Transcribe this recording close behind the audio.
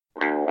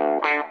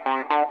They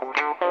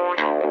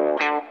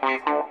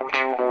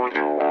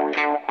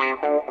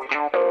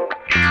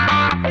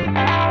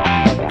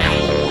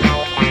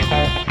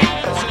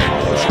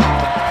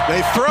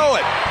throw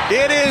it.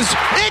 It is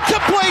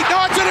incomplete.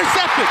 No, it's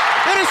intercepted.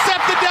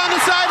 Intercepted down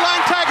the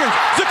sideline. Tigers.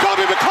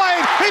 Jacoby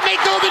McClain. He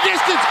may go the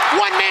distance.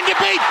 One man to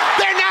beat.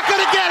 They're not going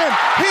to get him.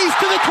 He's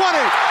to the 20,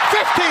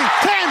 15,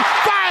 10,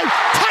 5.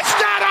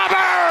 Touchdown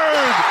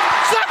Auburn!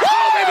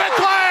 Jacoby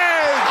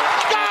McClain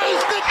goes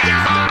the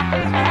distance.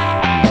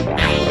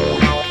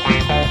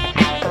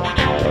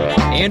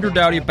 Andrew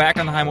Dowdy back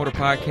on the High Motor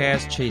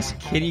Podcast. Chase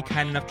Kitty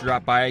kind enough to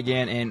drop by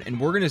again,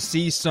 and we're going to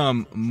see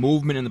some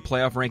movement in the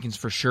playoff rankings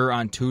for sure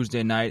on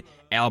Tuesday night.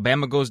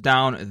 Alabama goes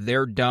down.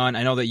 They're done.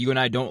 I know that you and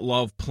I don't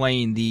love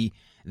playing the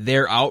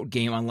they're out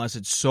game unless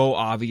it's so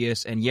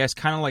obvious. And yes,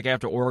 kind of like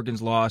after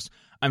Oregon's loss,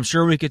 I'm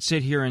sure we could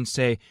sit here and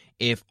say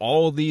if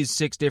all of these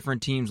 6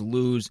 different teams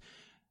lose,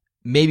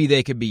 maybe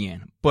they could be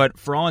in. But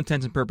for all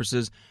intents and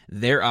purposes,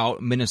 they're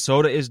out.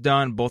 Minnesota is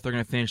done. Both are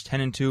going to finish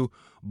 10-2.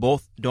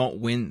 Both don't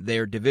win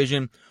their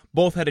division.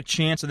 Both had a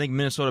chance. I think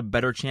Minnesota a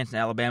better chance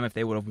than Alabama if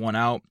they would have won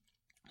out.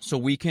 So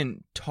we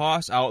can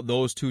toss out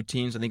those 2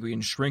 teams. I think we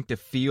can shrink the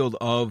field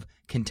of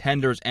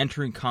contenders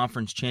entering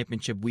conference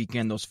championship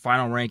weekend. Those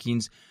final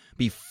rankings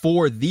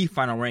before the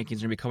final rankings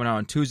are going to be coming out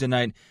on Tuesday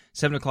night,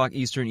 7 o'clock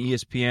Eastern,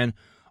 ESPN.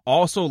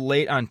 Also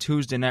late on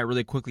Tuesday night,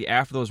 really quickly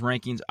after those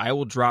rankings, I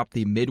will drop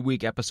the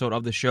midweek episode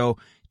of the show.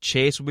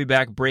 Chase will be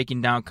back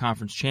breaking down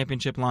conference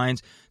championship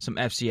lines, some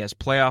FCS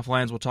playoff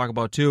lines we'll talk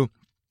about too.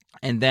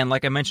 And then,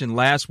 like I mentioned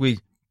last week,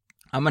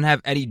 I'm going to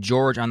have Eddie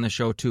George on the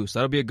show too, so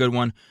that'll be a good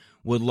one.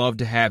 Would love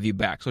to have you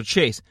back. So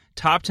Chase,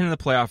 top 10 of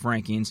the playoff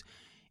rankings,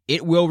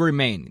 it will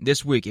remain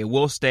this week. It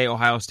will stay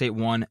Ohio State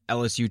 1,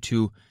 LSU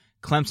 2,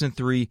 Clemson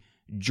 3,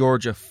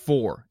 Georgia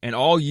 4. And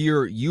all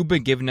year, you've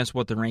been giving us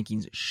what the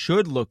rankings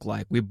should look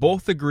like. We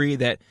both agree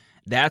that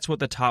that's what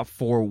the top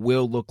 4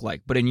 will look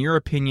like. But in your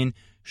opinion,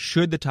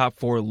 should the top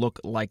 4 look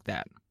like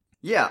that?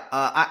 Yeah,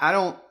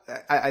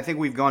 I think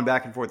we've gone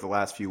back and forth the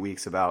last few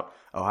weeks about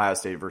Ohio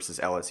State versus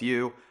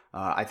LSU.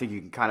 I think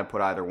you can kind of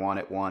put either one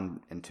at 1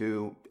 and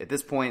 2 at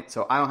this point.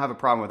 So I don't have a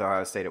problem with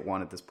Ohio State at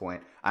 1 at this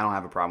point. I don't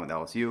have a problem with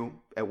LSU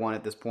at 1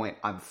 at this point.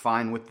 I'm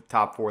fine with the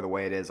top 4 the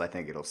way it is. I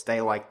think it'll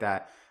stay like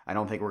that. I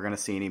don't think we're going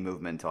to see any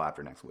movement until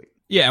after next week.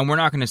 Yeah, and we're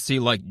not going to see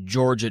like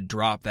Georgia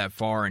drop that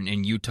far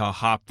and Utah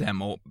hop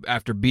them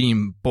after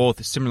beating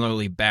both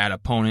similarly bad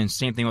opponents.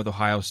 Same thing with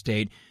Ohio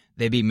State.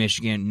 They beat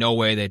Michigan. No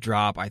way they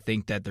drop. I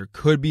think that there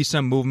could be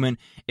some movement.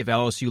 If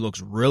LSU looks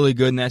really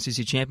good in the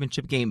SEC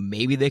championship game,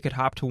 maybe they could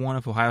hop to 1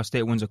 if Ohio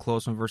State wins a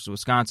close one versus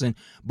Wisconsin.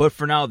 But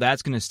for now,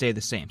 that's going to stay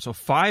the same. So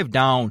 5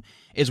 down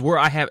is where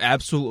I have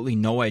absolutely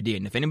no idea.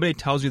 And if anybody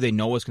tells you they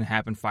know what's going to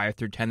happen 5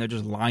 through 10, they're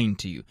just lying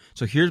to you.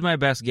 So here's my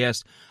best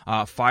guess,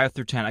 5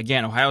 through 10.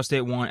 Again, Ohio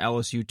State 1,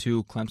 LSU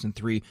 2, Clemson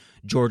 3,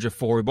 Georgia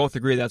 4. We both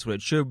agree that's what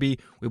it should be.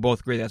 We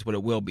both agree that's what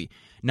it will be.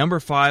 Number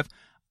 5,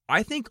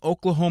 I think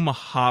Oklahoma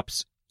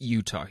hops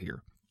Utah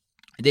here.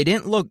 They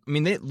didn't look,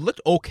 they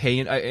looked okay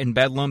in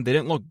Bedlam. They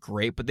didn't look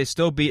great, but they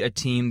still beat a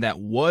team that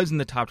was in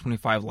the top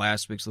 25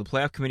 last week. So the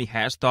playoff committee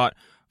has thought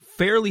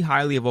fairly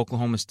highly of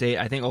Oklahoma State.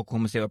 I think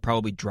Oklahoma State will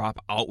probably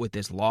drop out with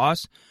this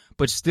loss,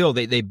 but still,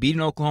 they beat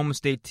an Oklahoma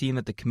State team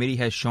that the committee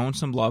has shown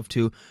some love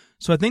to.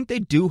 So I think they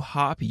do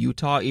hop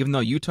Utah, even though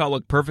Utah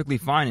looked perfectly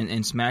fine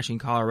in smashing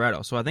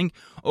Colorado. So I think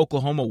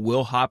Oklahoma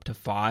will hop to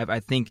 5. I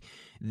think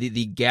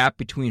the gap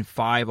between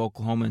 5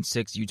 Oklahoma and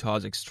 6 Utah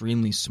is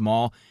extremely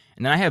small.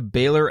 And then I have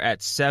Baylor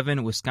at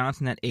 7,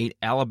 Wisconsin at 8,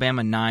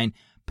 Alabama 9,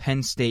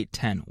 Penn State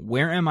 10.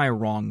 Where am I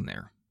wrong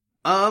there?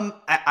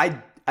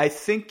 I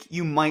think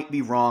you might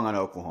be wrong on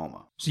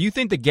Oklahoma. So you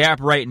think the gap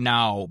right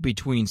now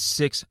between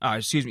 6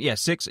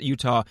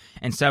 Utah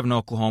and 7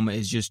 Oklahoma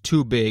is just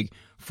too big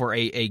for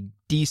a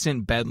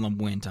decent Bedlam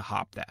win to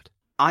hop that?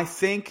 I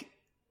think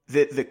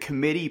that the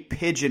committee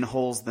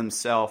pigeonholes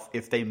themselves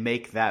if they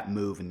make that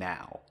move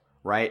now,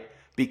 right?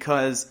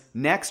 Because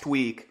next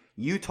week,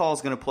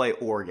 Utah's going to play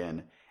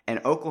Oregon, and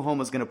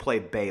Oklahoma's going to play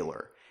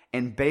Baylor.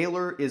 And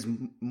Baylor is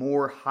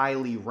more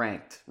highly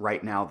ranked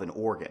right now than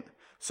Oregon.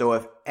 So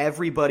if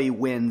everybody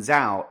wins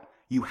out,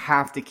 you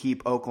have to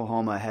keep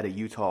Oklahoma ahead of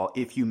Utah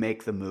if you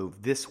make the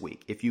move this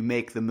week. If you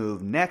make the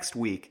move next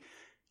week,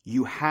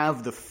 you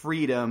have the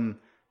freedom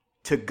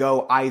to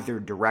go either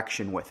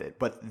direction with it.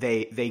 But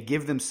they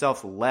give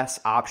themselves less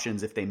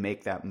options if they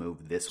make that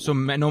move this week. So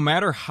no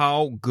matter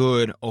how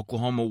good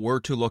Oklahoma were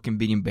to look in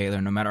beating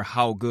Baylor, no matter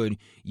how good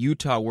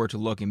Utah were to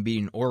look in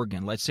beating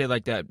Oregon, let's say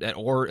like that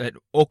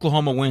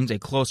Oklahoma wins a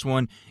close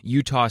one,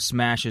 Utah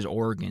smashes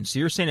Oregon. So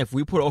you're saying if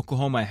we put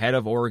Oklahoma ahead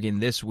of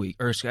Oregon this week,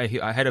 or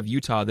ahead of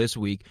Utah this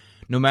week,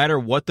 no matter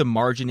what the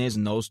margin is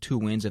in those 2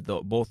 wins, if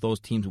both those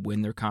teams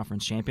win their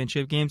conference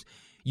championship games,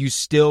 you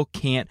still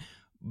can't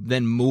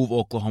then move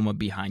Oklahoma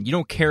behind. You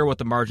don't care what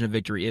the margin of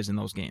victory is in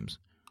those games.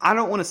 I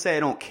don't want to say I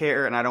don't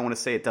care, and I don't want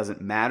to say it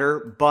doesn't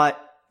matter, but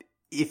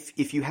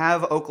if you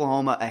have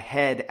Oklahoma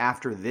ahead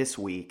after this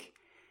week,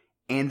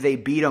 and they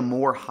beat a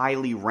more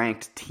highly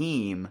ranked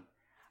team,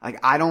 Like,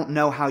 I don't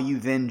know how you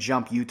then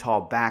jump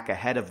Utah back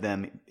ahead of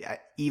them,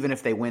 even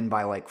if they win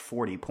by like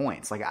 40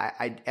 points. Like,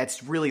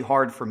 it's really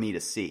hard for me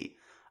to see.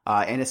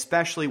 And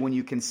especially when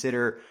you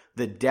consider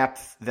the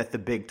depth that the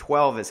Big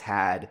 12 has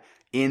had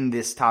in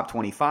this top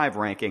 25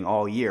 ranking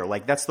all year.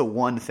 Like, that's the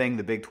one thing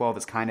the Big 12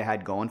 has kind of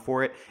had going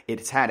for it.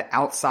 It's had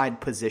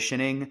outside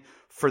positioning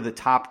for the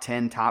top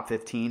 10, top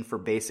 15 for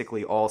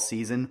basically all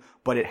season,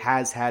 but it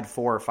has had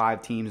 4 or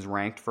 5 teams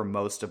ranked for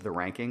most of the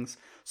rankings.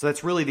 So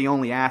that's really the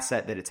only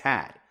asset that it's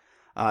had.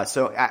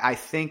 So I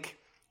think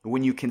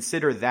when you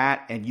consider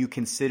that and you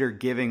consider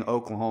giving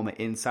Oklahoma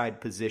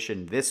inside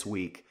position this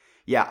week,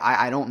 yeah,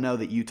 I don't know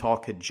that Utah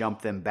could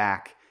jump them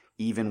back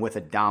even with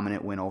a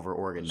dominant win over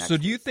Oregon next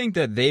week. Do you think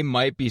that they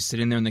might be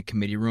sitting there in the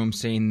committee room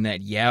saying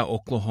that, yeah,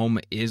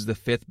 Oklahoma is the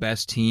 5th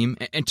best team?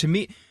 And to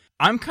me,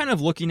 I'm kind of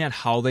looking at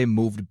how they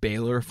moved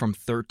Baylor from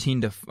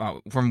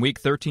week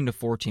 13 to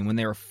 14 when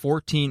they were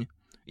 14.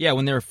 Yeah,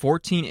 when they were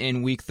 14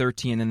 in week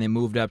 13, and then they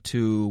moved up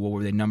to, what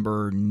were they,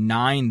 number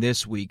 9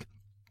 this week.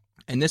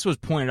 And this was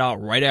pointed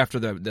out right after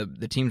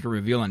the teams were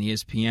revealed on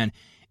ESPN.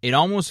 It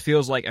almost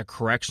feels like a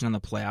correction on the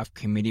playoff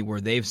committee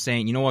where they've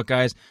saying, you know what,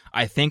 guys,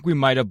 I think we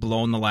might have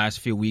blown the last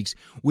few weeks.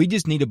 We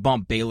just need to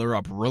bump Baylor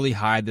up really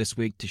high this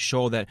week to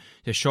show them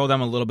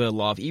a little bit of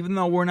love, even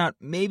though we're not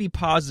maybe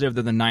positive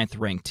they're the 9th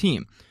ranked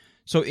team.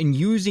 So in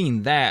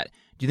using that,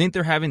 do you think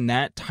they're having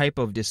that type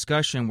of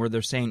discussion where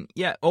they're saying,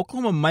 yeah,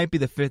 Oklahoma might be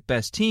the 5th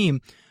best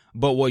team,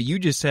 but what you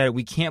just said,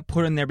 we can't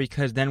put in there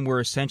because then we're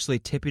essentially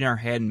tipping our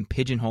head and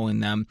pigeonholing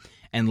them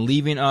and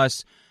leaving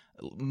us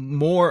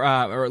more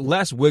or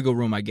less wiggle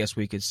room, I guess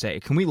we could say.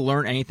 Can we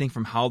learn anything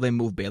from how they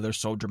move Baylor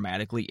so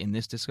dramatically in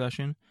this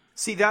discussion?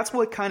 See, that's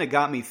what kind of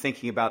got me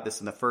thinking about this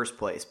in the first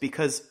place,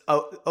 because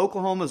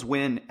Oklahoma's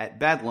win at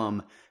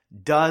Bedlam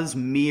does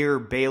mirror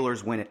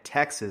Baylor's win at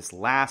Texas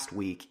last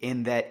week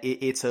in that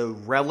it's a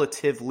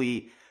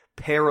relatively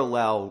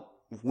parallel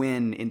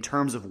win in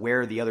terms of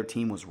where the other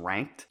team was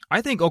ranked.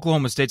 I think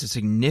Oklahoma State's a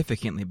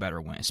significantly better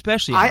win,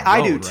 especially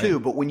I do too,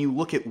 but when you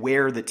look at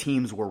where the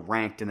teams were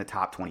ranked in the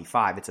top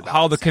 25, it's about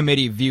how the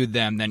committee viewed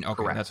them, then okay,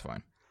 correct. That's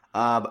fine.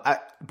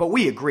 But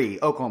we agree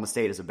Oklahoma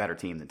State is a better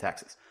team than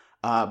Texas.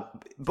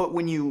 But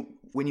when you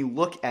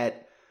look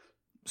at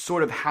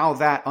sort of how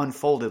that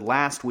unfolded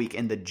last week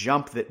and the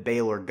jump that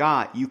Baylor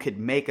got, you could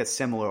make a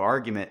similar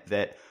argument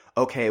that,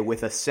 okay,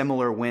 with a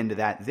similar win to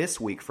that this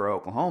week for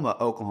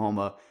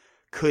Oklahoma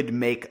could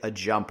make a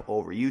jump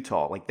over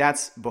Utah. Like,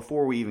 that's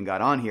before we even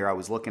got on here, I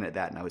was looking at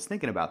that and I was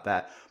thinking about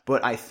that.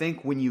 But I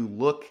think when you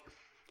look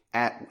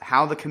at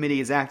how the committee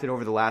has acted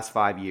over the last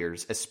 5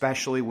 years,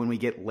 especially when we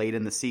get late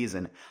in the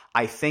season,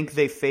 I think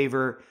they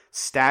favor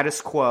status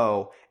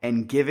quo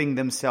and giving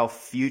themselves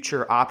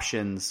future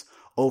options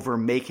over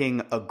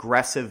making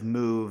aggressive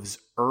moves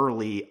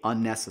early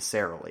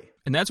unnecessarily.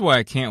 And that's why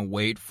I can't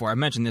wait for, I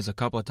mentioned this a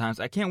couple of times,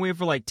 I can't wait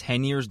for like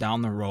 10 years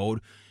down the road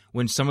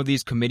when some of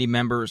these committee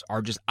members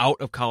are just out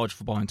of college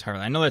football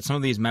entirely. I know that some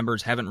of these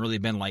members haven't really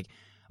been like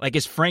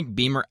is Frank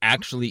Beamer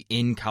actually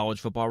in college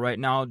football right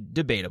now?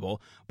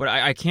 Debatable. But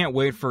I can't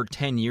wait for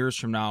 10 years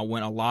from now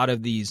when a lot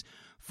of these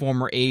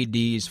former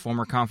ADs,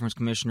 former conference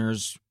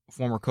commissioners,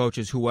 former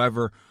coaches,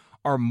 whoever,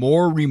 are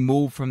more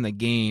removed from the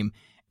game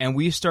and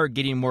we start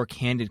getting more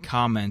candid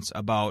comments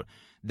about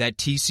that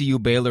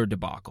TCU Baylor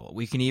debacle.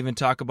 We can even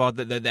talk about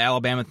the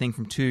Alabama thing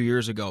from 2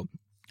 years ago.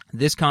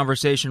 This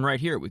conversation right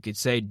here, we could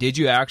say, did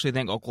you actually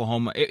think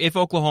Oklahoma, if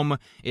Oklahoma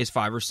is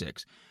 5 or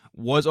 6,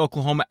 was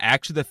Oklahoma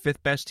actually the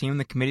 5th best team in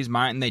the committee's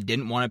mind and they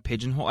didn't want to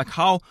pigeonhole? Like,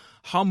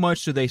 how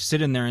much do they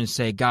sit in there and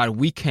say, God,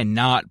 we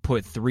cannot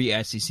put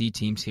 3 SEC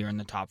teams here in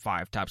the top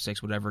 5, top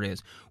 6, whatever it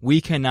is.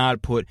 We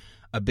cannot put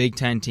a Big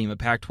Ten team, a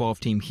Pac-12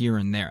 team here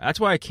and there. That's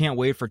why I can't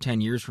wait for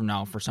 10 years from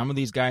now for some of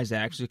these guys to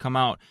actually come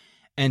out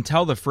and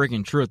tell the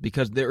freaking truth,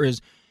 because there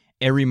is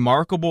a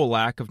remarkable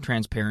lack of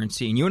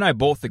transparency. And you and I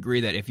both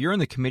agree that if you're in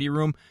the committee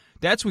room,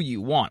 that's what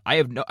you want.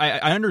 I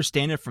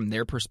understand it from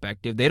their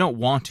perspective. They don't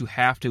want to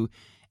have to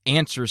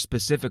answer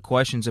specific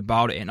questions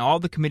about it. And all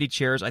the committee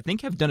chairs, I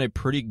think, have done a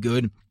pretty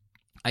good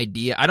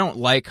idea. I don't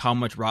like how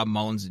much Rob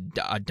Mullins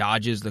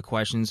dodges the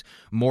questions,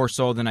 more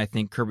so than I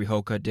think Kirby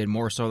Hoka did,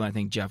 more so than I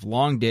think Jeff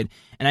Long did.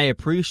 And I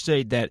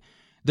appreciate that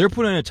they're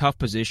put in a tough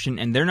position,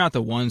 and they're not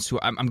the ones who,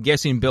 I'm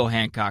guessing Bill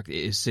Hancock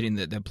is sitting,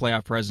 the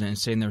playoff president,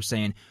 is sitting there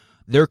saying,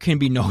 there can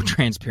be no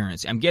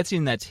transparency. I'm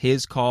guessing that's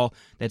his call.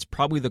 That's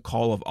probably the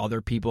call of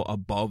other people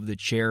above the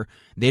chair.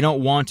 They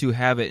don't want to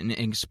have it and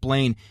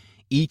explain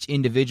each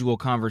individual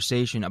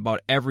conversation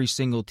about every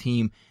single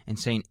team and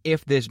saying,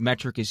 if this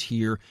metric is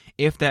here,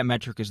 if that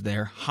metric is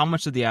there, how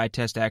much does the eye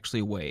test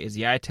actually weigh? Is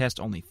the eye test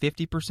only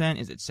 50%?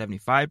 Is it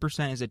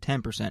 75%? Is it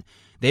 10%?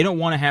 They don't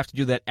want to have to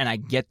do that, and I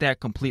get that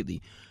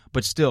completely.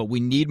 But still, we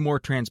need more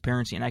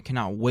transparency, and I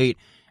cannot wait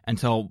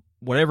until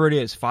whatever it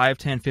is, 5,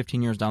 10,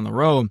 15 years down the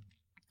road,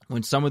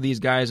 when some of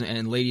these guys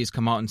and ladies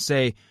come out and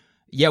say,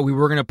 yeah, we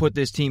were going to put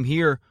this team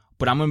here,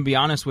 but I'm going to be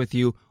honest with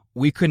you,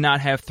 we could not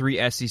have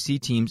 3 SEC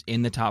teams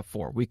in the top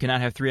 4. We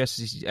cannot have 3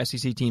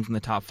 SEC teams in the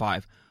top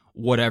 5,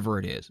 whatever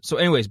it is. So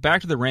anyways,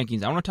 back to the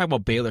rankings. I want to talk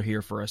about Baylor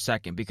here for a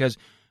second, because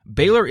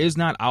Baylor is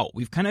not out.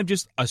 We've kind of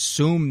just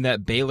assumed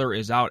that Baylor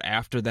is out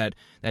after that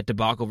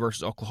debacle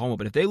versus Oklahoma.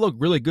 But if they look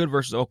really good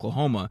versus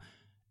Oklahoma,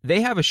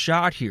 they have a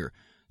shot here.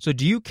 So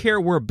do you care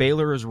where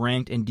Baylor is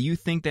ranked, and do you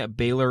think that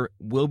Baylor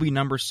will be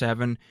number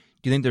 7?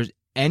 Do you think there's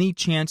any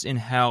chance in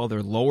hell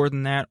they're lower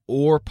than that,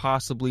 or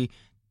possibly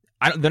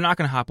they're not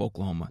going to hop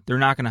Oklahoma. They're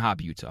not going to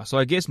hop Utah. So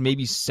I guess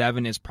maybe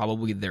 7 is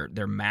probably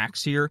their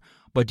max here.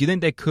 But do you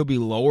think they could be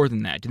lower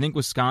than that? Do you think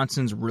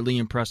Wisconsin's really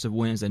impressive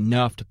win is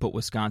enough to put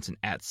Wisconsin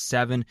at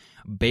 7,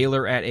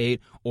 Baylor at 8,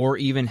 or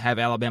even have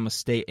Alabama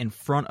stay in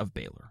front of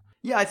Baylor?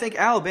 Yeah, I think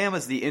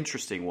Alabama's the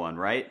interesting one,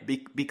 right?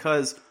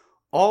 Because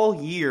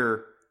all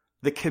year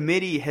the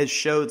committee has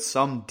showed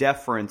some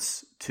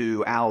deference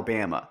to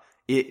Alabama.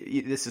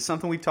 This is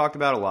something we've talked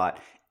about a lot.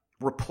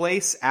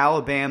 Replace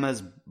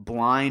Alabama's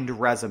blind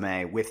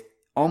resume with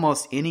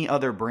almost any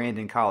other brand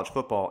in college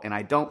football, and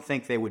I don't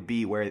think they would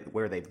be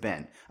where they've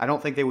been. I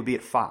don't think they would be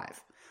at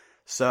 5.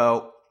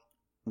 So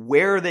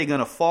where are they going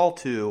to fall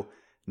to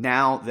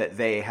now that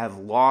they have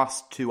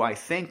lost to, I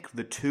think,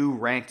 the 2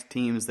 ranked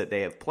teams that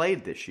they have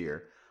played this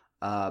year?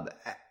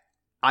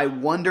 I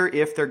wonder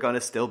if they're going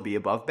to still be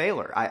above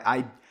Baylor.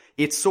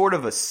 It's sort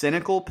of a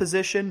cynical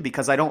position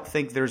because I don't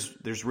think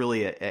there's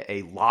really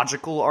a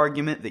logical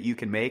argument that you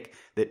can make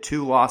that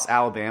 2-loss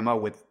Alabama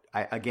with,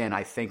 again,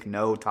 I think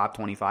no top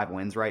 25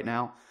 wins right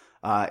now,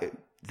 that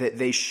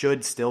they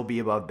should still be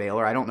above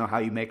Baylor. I don't know how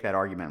you make that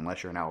argument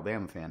unless you're an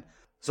Alabama fan.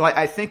 So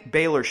I think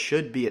Baylor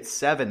should be at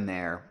 7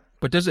 there.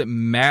 But does it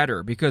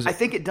matter? Because I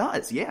think it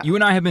does, yeah. You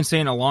and I have been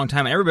saying a long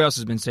time, and everybody else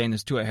has been saying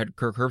this too. I had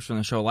Kirk Herbst on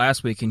the show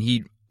last week, and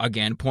he,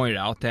 again, pointed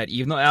out that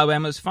even though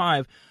Alabama is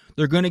 5,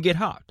 they're going to get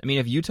hopped. I mean,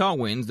 if Utah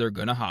wins, they're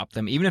going to hop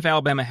them. Even if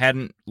Alabama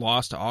hadn't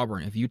lost to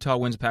Auburn, if Utah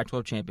wins a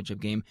Pac-12 championship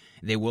game,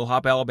 they will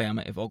hop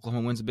Alabama. If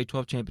Oklahoma wins a Big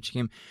 12 championship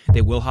game,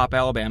 they will hop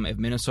Alabama. If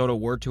Minnesota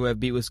were to have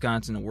beat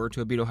Wisconsin and were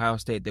to have beat Ohio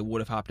State, they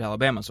would have hopped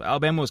Alabama. So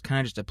Alabama was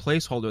kind of just a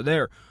placeholder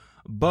there.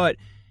 But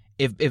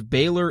if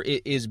Baylor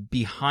is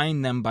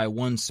behind them by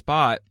 1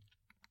 spot,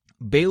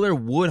 Baylor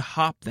would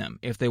hop them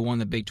if they won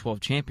the Big 12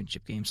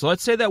 championship game. So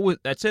let's say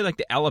like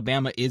the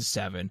Alabama is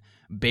 7,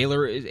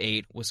 Baylor is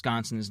 8,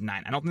 Wisconsin is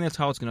 9. I don't think that's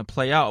how it's going to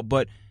play out,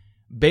 but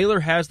Baylor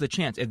has the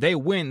chance. If they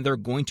win, they're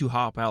going to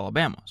hop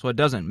Alabama. So it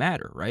doesn't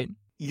matter, right?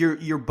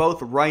 You're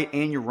both right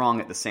and you're wrong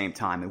at the same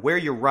time. And where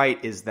you're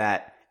right is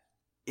that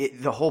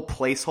the whole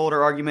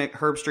placeholder argument,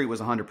 Herb Street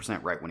was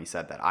 100% right when he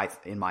said that,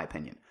 in my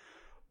opinion.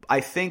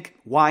 I think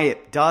why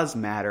it does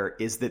matter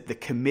is that the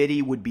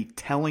committee would be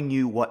telling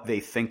you what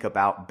they think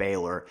about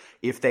Baylor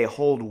if they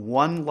hold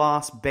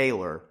 1-loss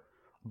Baylor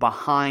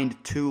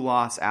behind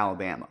 2-loss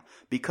Alabama.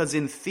 Because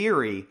in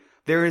theory,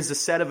 there is a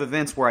set of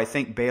events where I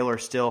think Baylor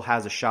still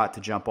has a shot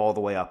to jump all the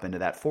way up into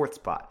that 4th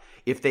spot.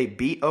 If they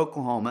beat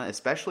Oklahoma,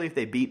 especially if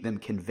they beat them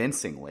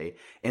convincingly,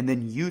 and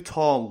then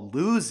Utah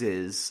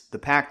loses the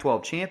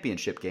Pac-12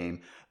 championship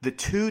game, the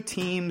 2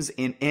 teams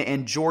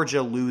and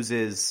Georgia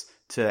loses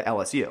to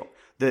LSU.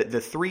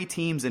 The 3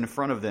 teams in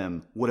front of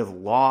them would have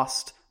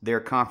lost their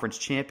conference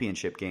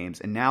championship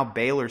games, and now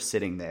Baylor's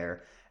sitting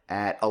there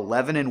at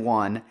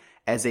 11-1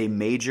 as a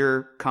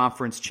major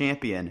conference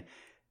champion.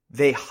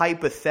 They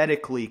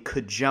hypothetically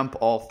could jump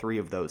all 3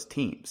 of those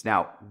teams.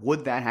 Now,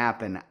 would that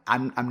happen?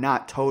 I'm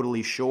not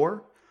totally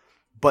sure,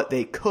 but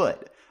they could.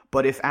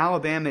 But if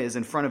Alabama is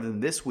in front of them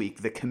this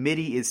week, the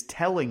committee is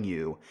telling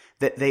you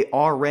that they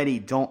already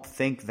don't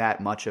think that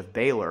much of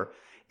Baylor.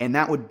 And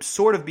that would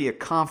sort of be a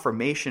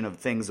confirmation of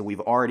things that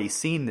we've already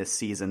seen this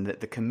season, that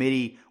the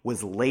committee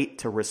was late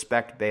to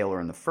respect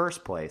Baylor in the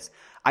first place.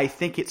 I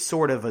think it's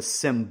sort of a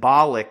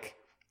symbolic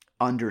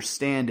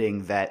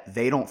understanding that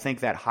they don't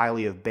think that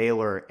highly of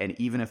Baylor, and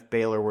even if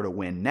Baylor were to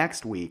win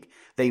next week,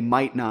 they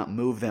might not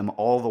move them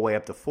all the way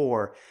up to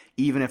 4,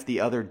 even if the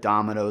other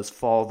dominoes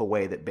fall the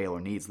way that Baylor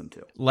needs them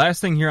to.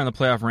 Last thing here on the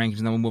playoff rankings,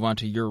 and then we'll move on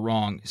to You're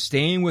Wrong.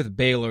 Staying with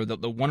Baylor, the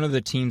one of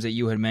the teams that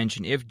you had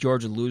mentioned, if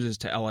Georgia loses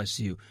to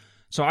LSU.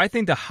 So I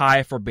think the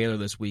high for Baylor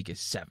this week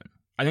is 7.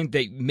 I think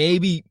they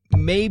maybe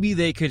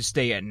they could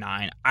stay at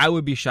 9. I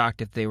would be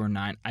shocked if they were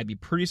 9. I'd be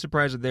pretty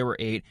surprised if they were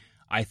 8.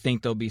 I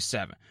think they'll be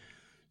 7.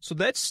 So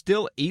that's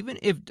still, even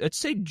if, let's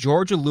say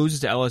Georgia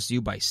loses to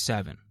LSU by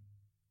 7.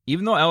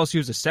 Even though LSU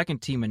is the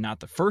 2nd team and not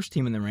the 1st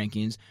team in the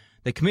rankings,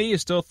 the committee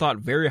has still thought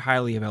very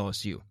highly of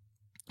LSU.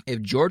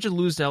 If Georgia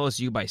loses to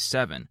LSU by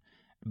 7,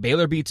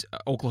 Baylor beats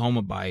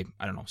Oklahoma by,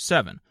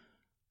 7.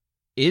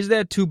 Is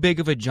that too big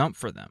of a jump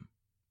for them?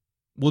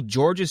 Will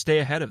Georgia stay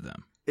ahead of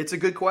them? It's a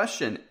good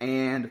question,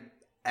 and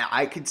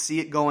I could see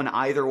it going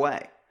either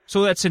way.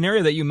 So that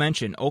scenario that you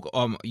mentioned,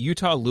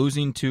 Utah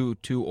losing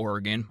to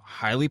Oregon,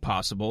 highly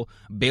possible.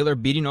 Baylor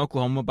beating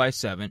Oklahoma by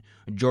 7.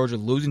 Georgia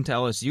losing to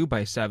LSU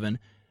by 7.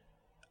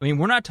 I mean,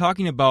 we're not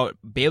talking about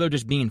Baylor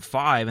just being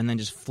 5 and then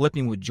just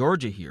flipping with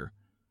Georgia here.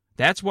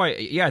 That's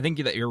why, I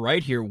think that you're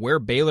right here. Where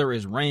Baylor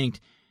is ranked,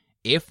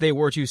 if they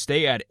were to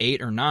stay at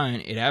 8 or 9,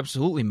 it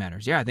absolutely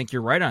matters. Yeah, I think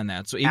you're right on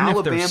that. So even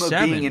if they're 7,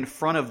 Alabama being in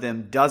front of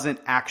them doesn't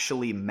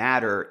actually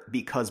matter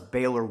because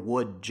Baylor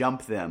would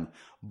jump them.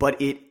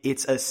 But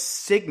it's a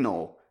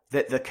signal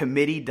that the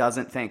committee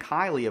doesn't think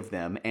highly of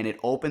them, and it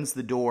opens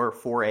the door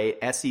for a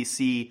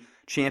SEC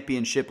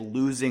championship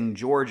losing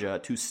Georgia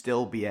to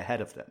still be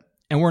ahead of them.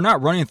 And we're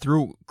not running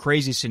through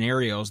crazy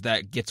scenarios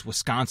that gets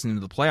Wisconsin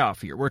into the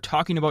playoff here. We're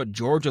talking about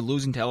Georgia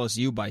losing to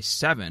LSU by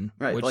 7.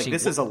 Right, which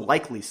this is a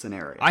likely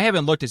scenario. I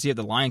haven't looked to see if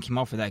the line came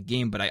out for that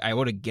game, but I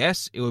would have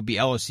guessed it would be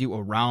LSU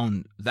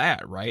around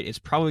that, right? It's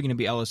probably going to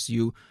be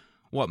LSU,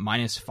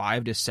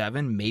 -5 to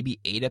 7, maybe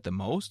 8 at the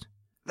most?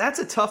 That's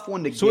a tough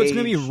one to gauge. So it's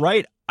going to be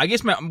right. I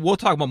guess we'll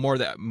talk about more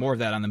of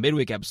that on the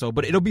midweek episode,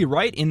 but it'll be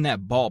right in that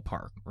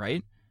ballpark,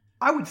 right?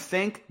 I would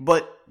think,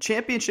 but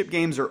championship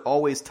games are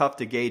always tough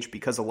to gauge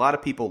because a lot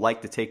of people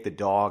like to take the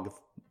dog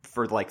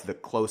for like the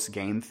close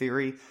game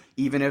theory,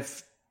 even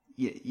if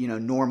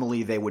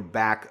normally they would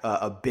back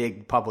a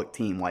big public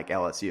team like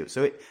LSU.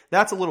 So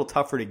that's a little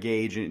tougher to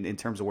gauge in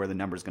terms of where the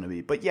number's going to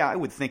be. But yeah, I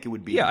would think it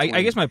would be. Yeah,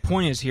 I guess my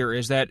point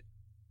is that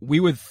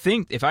we would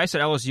think if I said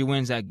LSU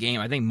wins that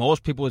game, I think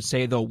most people would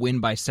say they'll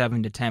win by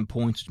 7 to 10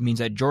 points, which means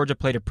that Georgia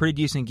played a pretty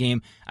decent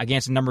game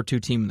against the number 2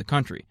 team in the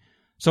country.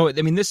 So, I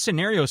mean, this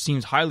scenario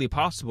seems highly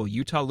possible.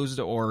 Utah loses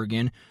to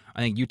Oregon.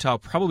 I think Utah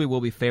probably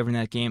will be favoring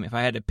that game. If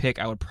I had to pick,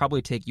 I would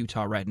probably take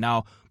Utah right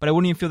now, but I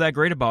wouldn't even feel that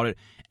great about it.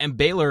 And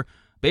Baylor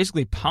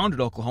basically pounded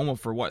Oklahoma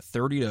for,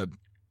 30 to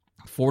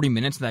 40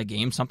 minutes of that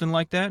game, something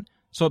like that.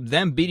 So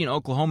them beating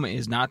Oklahoma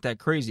is not that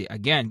crazy.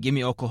 Again, give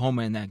me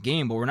Oklahoma in that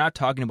game, but we're not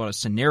talking about a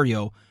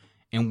scenario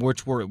in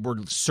which we're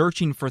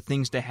searching for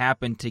things to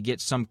happen to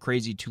get some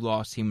crazy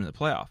 2-loss team in the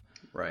playoff.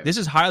 Right. This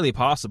is highly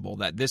possible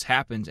that this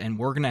happens, and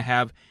we're going to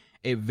have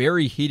a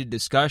very heated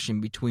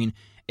discussion between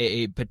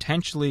a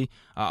potentially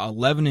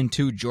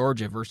 11-2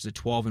 Georgia versus a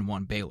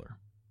 12-1 Baylor.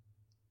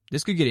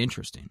 This could get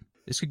interesting.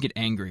 This could get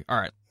angry. All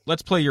right,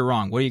 let's play You're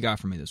Wrong. What do you got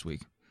for me this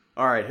week?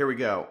 All right, here we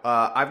go.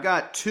 I've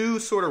got 2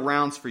 sort of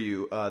rounds for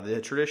you.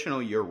 The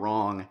traditional You're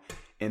Wrong,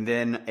 and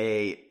then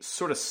a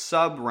sort of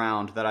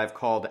sub-round that I've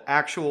called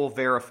Actual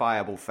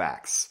Verifiable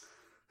Facts.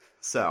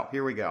 So,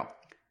 here we go.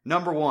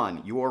 Number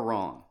 1, You're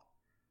Wrong.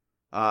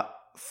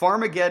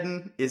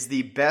 Farmageddon is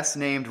the best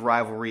named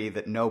rivalry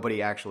that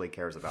nobody actually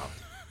cares about.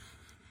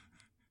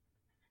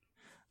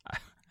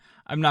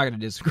 I'm not going to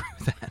disagree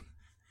with that.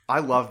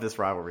 I love this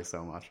rivalry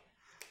so much.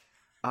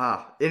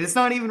 It is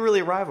not even really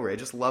a rivalry. I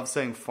just love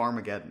saying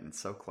Farmageddon. It's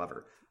so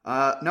clever.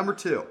 Number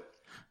 2,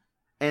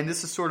 and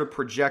this is sort of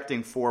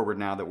projecting forward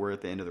now that we're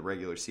at the end of the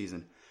regular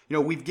season.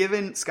 We've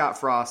given Scott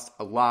Frost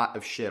a lot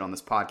of shit on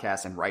this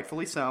podcast, and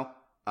rightfully so.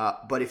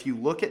 But if you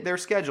look at their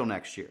schedule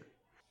next year,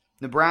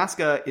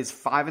 Nebraska is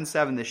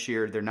 5-7 this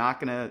year. They're not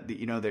going to,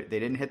 they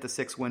didn't hit the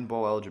 6-win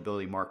bowl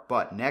eligibility mark.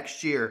 But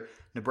next year,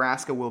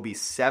 Nebraska will be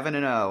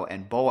 7-0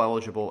 and bowl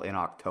eligible in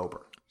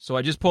October. So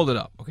I just pulled it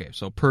up. Okay,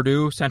 so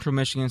Purdue, Central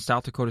Michigan,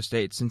 South Dakota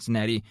State,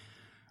 Cincinnati,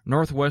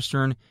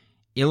 Northwestern,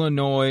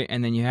 Illinois,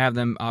 and then you have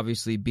them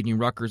obviously beating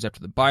Rutgers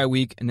after the bye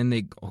week. And then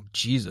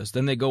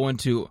then they go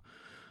into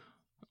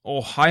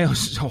Ohio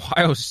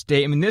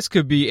State. I mean, this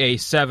could be a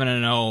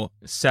 7-0,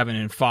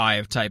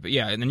 7-5 type.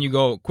 Yeah, and then you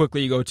go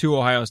to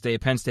Ohio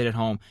State, Penn State at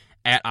home,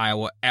 at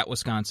Iowa, at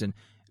Wisconsin,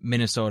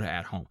 Minnesota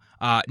at home.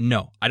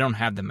 No, I don't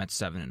have them at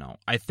 7-0.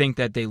 I think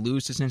that they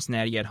lose to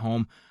Cincinnati at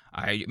home.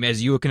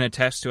 As you can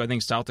attest to, I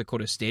think South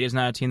Dakota State is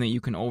not a team that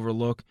you can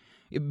overlook.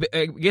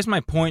 I guess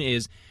my point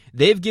is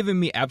they've given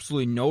me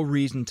absolutely no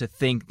reason to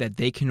think that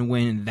they can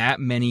win that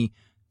many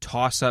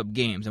toss-up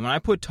games. And when I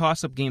put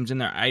toss-up games in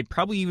there, I'd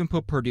probably even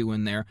put Purdue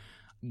in there.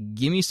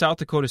 Give me South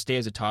Dakota State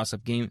as a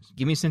toss-up game.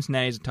 Give me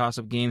Cincinnati as a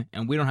toss-up game,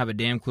 and we don't have a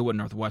damn clue what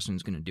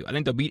Northwestern's going to do. I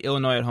think they'll beat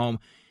Illinois at home.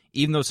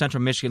 Even though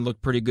Central Michigan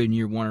looked pretty good in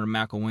year 1 under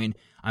McElwain,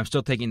 I'm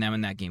still taking them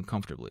in that game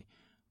comfortably.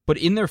 But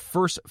in their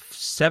first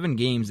 7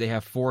 games, they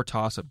have 4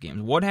 toss-up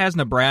games. What has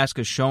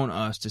Nebraska shown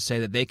us to say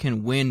that they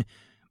can win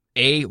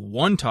A,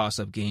 1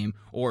 toss-up game,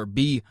 or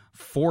B,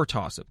 4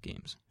 toss-up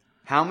games?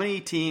 How many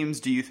teams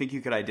do you think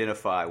you could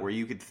identify where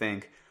you could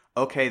think,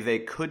 okay, they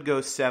could go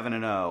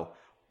 7-0,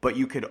 but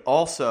you could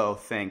also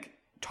think,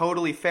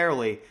 totally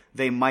fairly,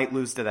 they might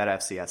lose to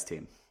that FCS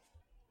team?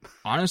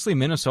 Honestly,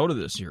 Minnesota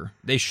this year.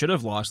 They should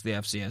have lost the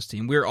FCS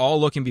team. We were all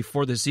looking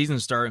before the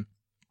season started.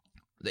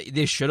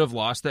 They should have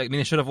lost that. I mean,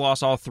 they should have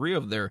lost all 3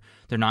 of their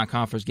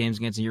non-conference games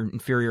against your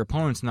inferior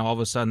opponents, and then all of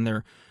a sudden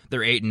they're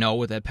 8-0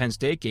 with that Penn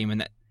State game.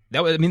 And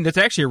that's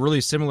actually a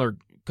really similar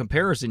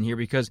comparison here,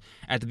 because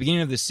at the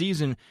beginning of the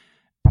season,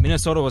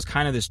 Minnesota was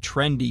kind of this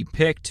trendy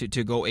pick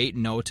to go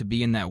 8-0 to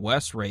be in that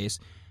West race.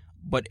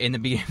 But in the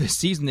beginning of the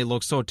season, they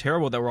looked so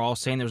terrible that we're all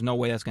saying there's no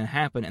way that's going to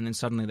happen, and then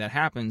suddenly that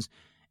happens.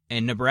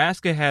 And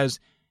Nebraska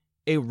has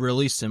a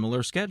really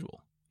similar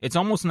schedule. It's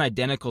almost an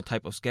identical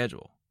type of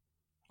schedule.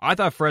 I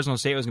thought Fresno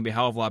State was going to be a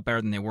hell of a lot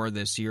better than they were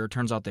this year. It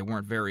turns out they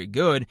weren't very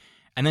good.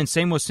 And then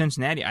same with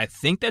Cincinnati. I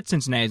think that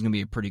Cincinnati is going to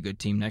be a pretty good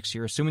team next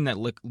year, assuming that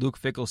Luke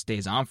Fickell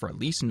stays on for at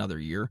least another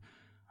year.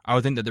 I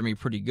would think that they're going to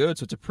be pretty good.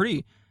 So it's a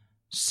pretty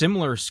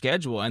similar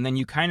schedule. And then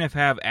you kind of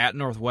have at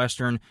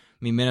Northwestern. I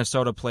mean,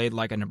 Minnesota played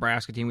like a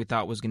Nebraska team we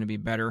thought was going to be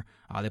better.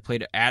 They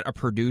played at a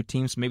Purdue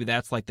team, so maybe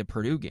that's like the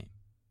Purdue game.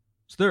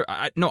 So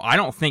I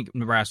don't think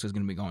Nebraska is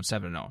going to be going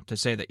 7-0 to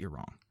say that you're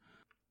wrong.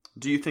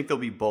 Do you think they'll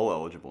be bowl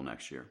eligible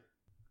next year?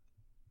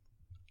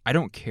 I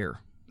don't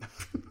care.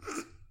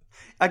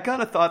 I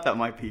kind of thought that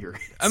might be your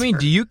answer. I mean,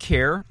 do you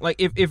care? Like,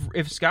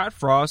 if Scott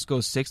Frost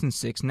goes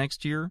 6-6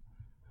 next year,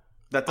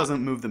 that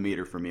doesn't move the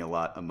meter for me a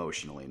lot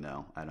emotionally.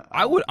 No,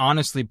 I would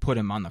honestly put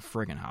him on the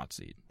friggin' hot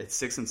seat. It's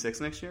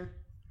 6-6 next year.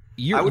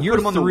 I would put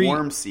him on the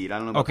warm seat. I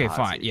don't know. About okay, the hot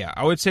fine. seat. Yeah,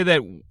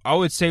 I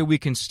would say we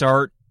can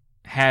start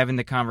having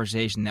the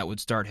conversation that would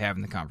start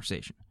having the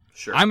conversation.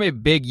 Sure. I'm a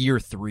big year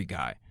 3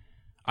 guy.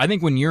 I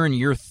think when you're in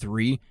year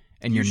 3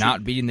 and you're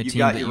not beating the team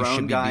that you should be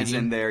beating. You've got your own guys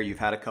in there. You've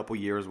had a couple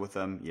years with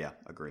them. Yeah,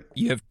 agree.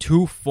 You have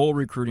 2 full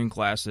recruiting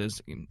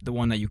classes. The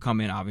one that you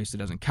come in obviously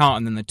doesn't count,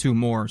 and then the 2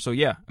 more. So,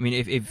 yeah, I mean,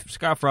 if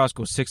Scott Frost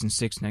goes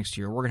 6-6 next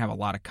year, we're going to have a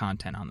lot of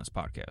content on this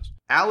podcast.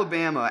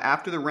 Alabama,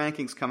 after the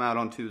rankings come out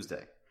on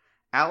Tuesday,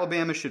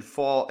 Alabama should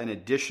fall an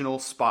additional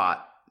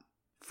spot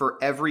for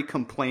every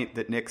complaint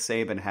that Nick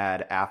Saban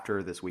had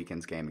after this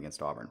weekend's game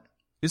against Auburn.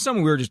 This is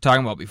something we were just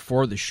talking about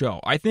before the show.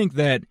 I think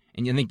that,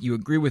 and I think you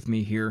agree with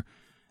me here,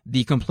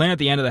 the complaint at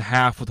the end of the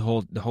half with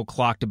the whole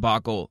clock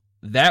debacle,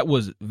 that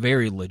was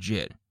very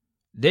legit.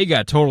 They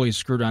got totally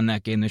screwed on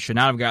that game. They should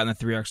not have gotten the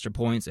 3 extra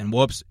points, and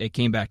whoops, it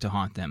came back to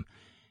haunt them.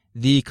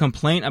 The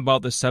complaint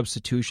about the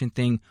substitution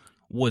thing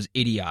was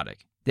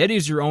idiotic. That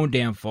is your own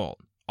damn fault.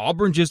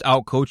 Auburn just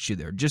outcoached you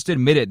there. Just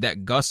admit it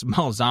that Gus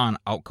Malzahn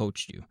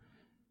outcoached you.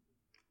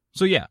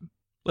 So yeah,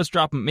 let's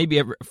drop them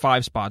maybe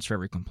 5 spots for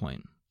every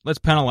complaint. Let's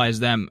penalize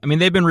them. I mean,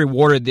 they've been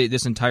rewarded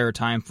this entire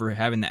time for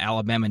having the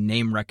Alabama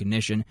name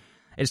recognition.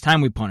 It's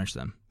time we punish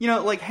them. You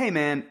know, like, hey,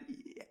 man,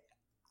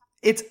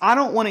 I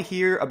don't want to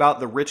hear about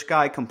the rich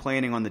guy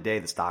complaining on the day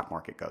the stock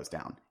market goes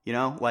down. You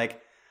know,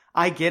 like,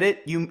 I get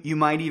it. You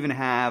might even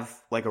have,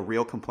 like, a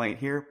real complaint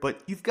here,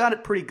 but you've got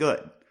it pretty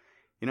good.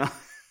 You know,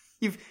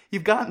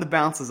 you've gotten the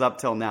bounces up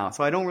till now,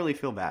 so I don't really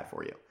feel bad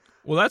for you.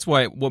 Well, that's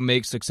why what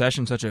makes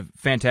Succession such a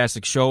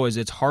fantastic show is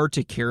it's hard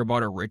to care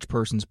about a rich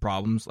person's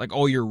problems. Like,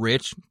 oh, you're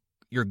rich,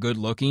 you're good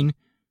looking.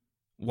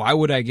 Why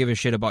would I give a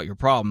shit about your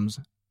problems?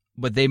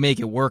 But they make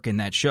it work in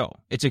that show.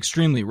 It's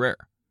extremely rare.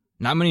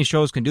 Not many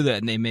shows can do that,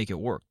 and they make it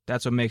work.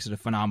 That's what makes it a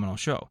phenomenal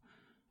show.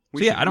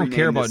 So yeah, I don't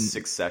care about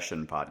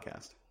Succession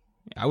podcast.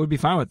 I would be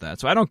fine with that.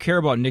 So I don't care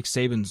about Nick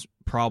Saban's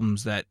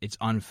problems that it's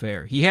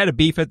unfair. He had a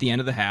beef at the end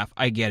of the half.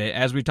 I get it.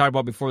 As we talked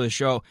about before the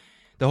show,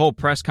 the whole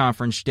press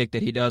conference shtick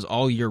that he does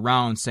all year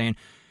round saying,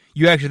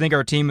 you actually think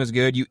our team is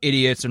good? You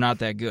idiots are not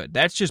that good.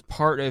 That's just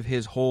part of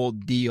his whole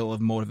deal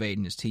of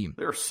motivating his team.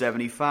 There are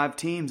 75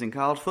 teams in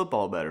college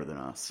football better than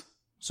us.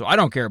 So I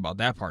don't care about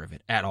that part of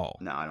it at all.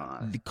 No, I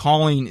don't.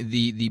 Calling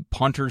the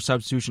punter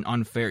substitution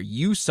unfair.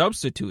 You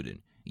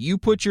substituted. You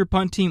put your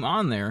punt team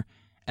on there,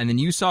 and then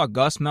you saw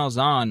Gus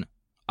Malzahn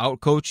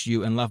outcoach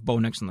you and left Bo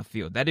Nix on the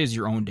field. That is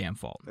your own damn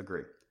fault.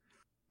 Agree.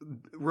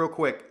 Real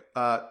quick,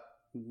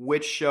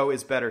 which show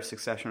is better,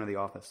 Succession or The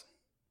Office?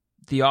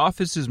 The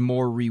Office is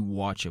more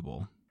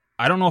rewatchable.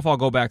 I don't know if I'll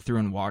go back through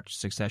and watch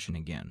Succession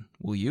again.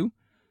 Will you?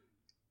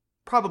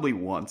 Probably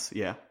once,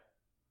 yeah.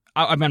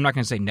 I mean, I'm not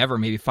going to say never,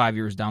 maybe 5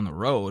 years down the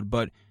road,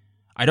 but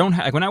I don't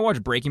when I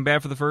watched Breaking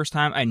Bad for the first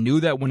time, I knew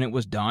that when it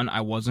was done,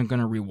 I wasn't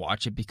going to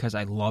rewatch it because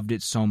I loved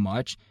it so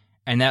much,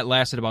 and that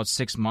lasted about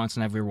 6 months,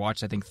 and I've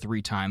rewatched, I think,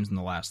 3 times in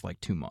the last,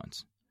 2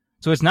 months.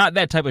 So it's not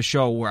that type of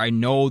show where I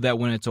know that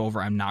when it's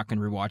over, I'm not going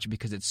to rewatch it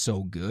because it's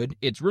so good.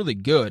 It's really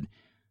good,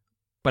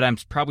 but I'm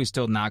probably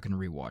still not going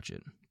to rewatch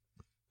it.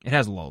 It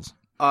has lulls.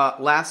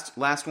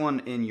 Last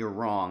one, and you're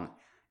wrong.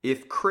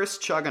 If Chris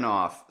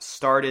Chuganoff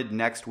started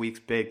next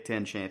week's Big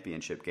Ten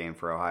championship game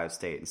for Ohio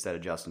State instead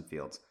of Justin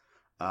Fields,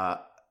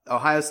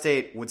 Ohio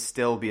State would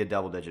still be a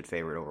double-digit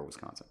favorite over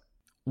Wisconsin.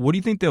 What do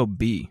you think they'll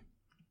be?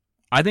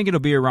 I think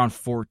it'll be around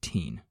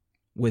 14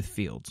 with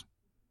Fields.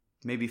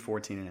 Maybe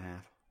 14.5.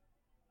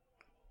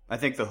 I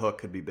think the hook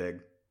could be big.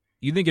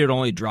 You think it would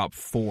only drop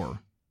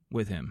 4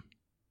 with him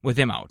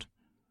out?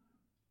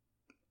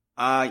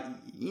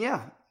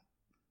 Yeah.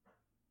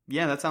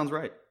 Yeah, that sounds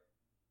right.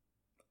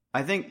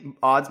 I think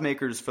odds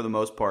makers, for the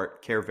most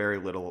part, care very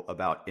little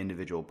about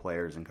individual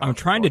players. I'm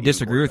trying to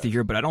disagree with you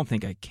here, but I don't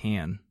think I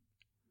can.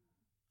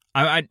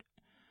 I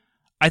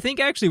think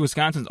actually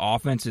Wisconsin's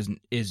offense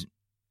is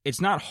it's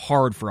not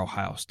hard for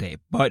Ohio State,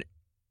 but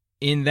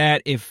in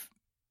that if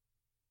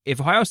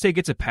Ohio State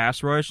gets a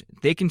pass rush,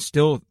 they can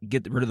still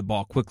get rid of the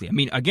ball quickly. I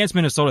mean, against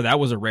Minnesota,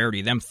 that was a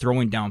rarity, them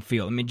throwing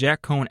downfield. I mean,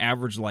 Jack Cohn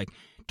averaged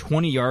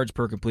 20 yards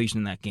per completion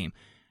in that game.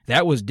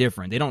 That was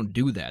different. They don't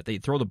do that. They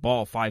throw the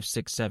ball 5,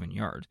 6, 7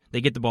 yards. They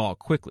get the ball out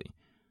quickly.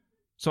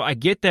 So I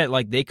get that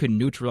they could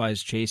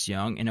neutralize Chase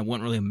Young, and it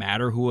wouldn't really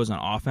matter who was on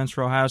offense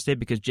for Ohio State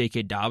because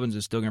J.K. Dobbins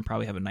is still going to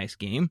probably have a nice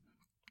game.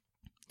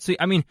 See,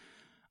 I mean,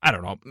 I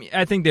don't know.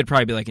 I think they'd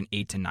probably be an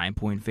 8 to 9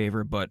 point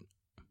favorite, but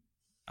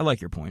I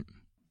like your point.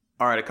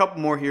 All right, a couple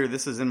more here.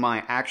 This is in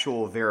my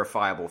actual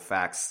verifiable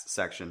facts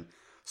section.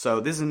 So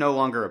this is no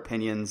longer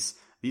opinions.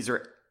 These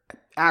are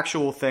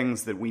actual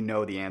things that we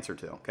know the answer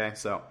to, okay?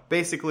 So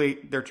basically,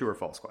 they're true or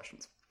false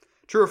questions.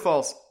 True or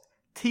false,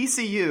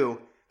 TCU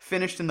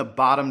finished in the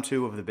bottom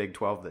 2 of the Big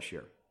 12 this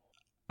year.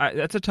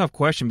 That's a tough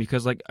question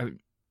because,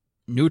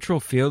 neutral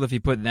field, if you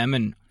put them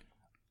in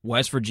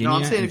West Virginia... No,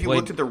 I'm saying if you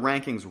looked at the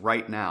rankings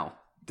right now,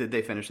 Did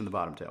they finish in the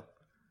bottom 2?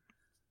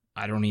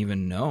 I don't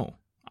even know.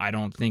 I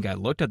don't think I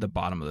looked at the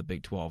bottom of the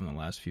Big 12 in the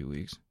last few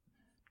weeks.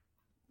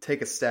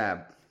 Take a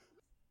stab.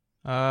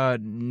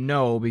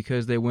 No,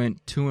 because they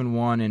went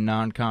 2-1 in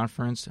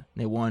non-conference.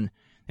 They went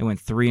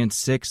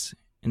 3-6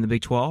 in the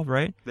Big 12,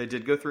 right? They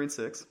did go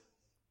 3-6.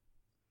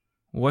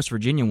 West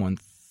Virginia won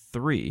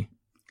 3,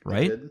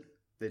 right?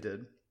 They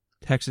did.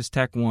 Texas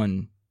Tech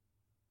won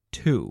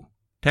 2.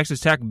 Texas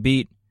Tech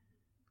beat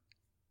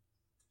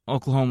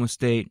Oklahoma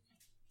State,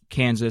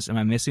 Kansas. Am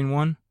I missing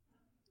one?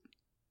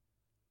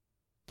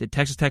 Did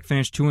Texas Tech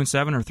finish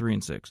 2-7 or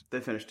 3-6? They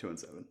finished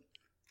 2-7.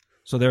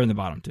 So they're in the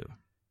bottom 2.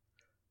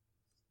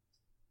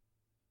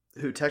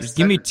 Who Texas?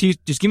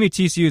 Just give me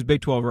TCU's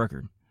Big 12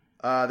 record.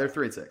 They're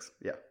 3-6.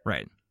 Yeah.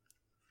 Right.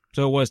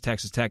 So it was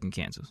Texas Tech and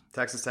Kansas.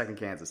 Texas Tech and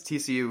Kansas.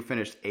 TCU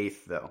finished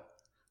 8th though.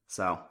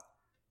 So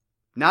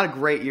not a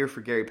great year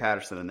for Gary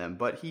Patterson and them,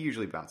 but he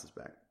usually bounces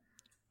back.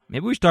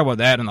 Maybe we should talk about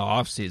that in the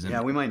offseason.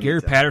 Yeah, we might need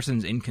Gary to.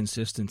 Patterson's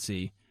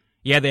inconsistency.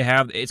 Yeah, they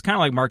have. It's kind of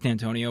like Mark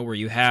D'Antonio, where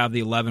you have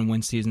the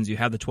 11-win seasons, you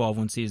have the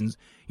 12-win seasons.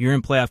 You're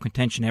in playoff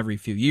contention every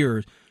few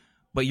years,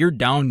 but your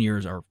down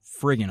years are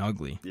friggin'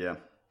 ugly. Yeah.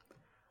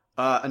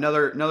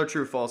 Another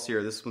true or false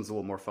here. This one's a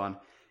little more fun.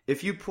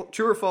 If you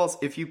true or false,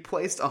 if you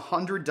placed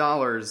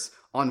 $100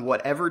 on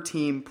whatever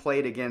team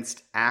played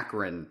against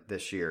Akron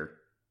this year,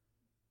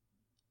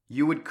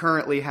 you would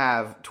currently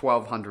have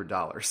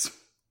 $1,200.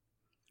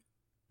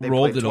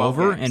 Rolled it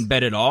over and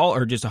bet it all,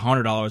 or just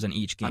 $100 on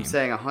each game? I'm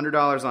saying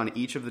 $100 on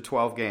each of the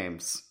 12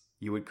 games.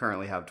 You would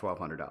currently have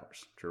 $1,200.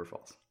 True or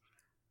false?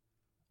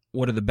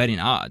 What are the betting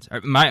odds?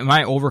 Am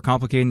I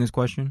overcomplicating this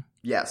question?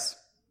 Yes.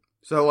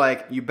 So,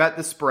 like, you bet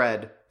the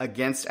spread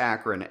against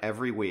Akron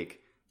every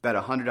week, bet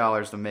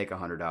 $100 to make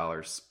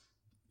 $100.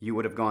 You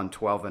would have gone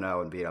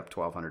 12-0 and beat up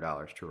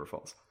 $1,200. True or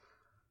false?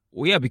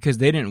 Well, yeah, because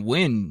they didn't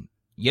win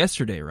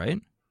yesterday, right?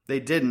 They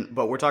didn't,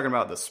 but we're talking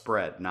about the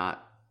spread,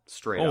 not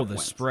straight up the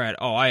wins. spread.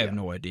 Oh, I have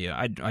no idea.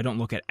 I don't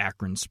look at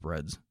Akron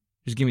spreads.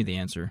 Just give me the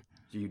answer.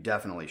 You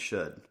definitely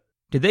should.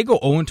 Did they go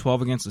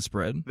 0-12 against the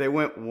spread? They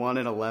went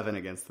 1-11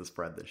 against the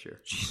spread this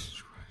year.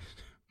 Jesus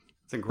Christ.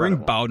 It's incredible.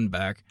 Bring Bowden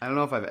back. I don't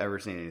know if I've ever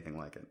seen anything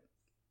like it.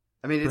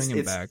 I mean, Bring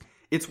him back.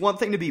 It's one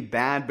thing to be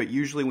bad, but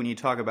usually when you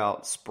talk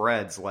about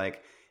spreads,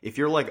 like if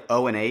you're like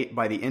 0-8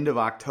 by the end of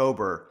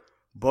October,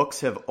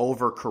 books have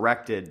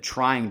overcorrected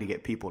trying to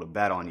get people to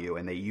bet on you,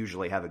 and they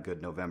usually have a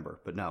good November.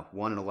 But no,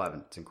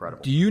 1-11. It's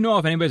incredible. Do you know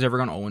if anybody's ever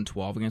gone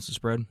 0-12 against the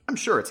spread? I'm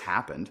sure it's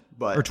happened,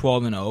 but Or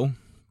 12-0?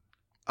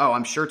 Oh,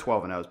 I'm sure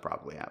 12-0 has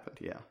probably happened.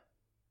 Yeah,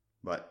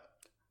 but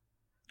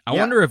I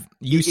wonder if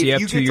UCF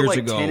if you 2 get years to like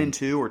ago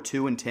 10-2 or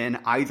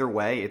 2-10, either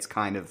way, it's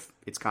kind of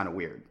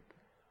weird.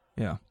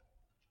 Yeah.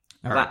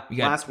 All right.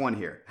 Last one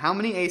here. How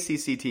many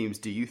ACC teams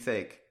do you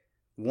think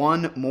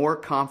won more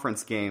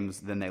conference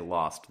games than they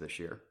lost this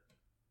year?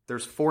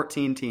 There's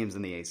 14 teams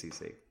in the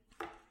ACC.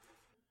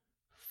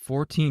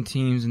 14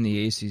 teams in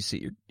the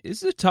ACC.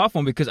 This is a tough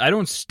one because I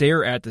don't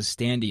stare at the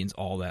standings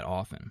all that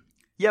often.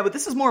 Yeah, but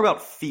this is more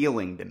about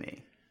feeling to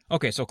me.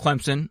 Okay, so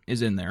Clemson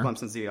is in there.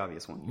 Clemson's the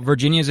obvious one.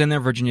 Virginia's in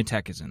there. Virginia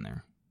Tech is in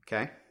there.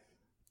 Okay.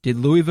 Did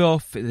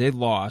Louisville? They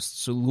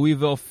lost. So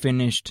Louisville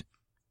finished.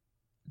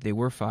 They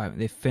were 5.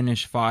 They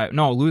finished 5.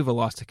 No, Louisville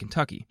lost to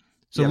Kentucky.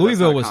 So Yeah,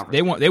 Louisville that's not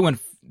a was.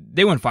 conference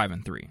They went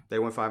 5-3. They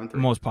went 5-3.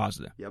 Most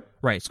positive. Yep.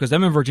 Right, because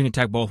them and Virginia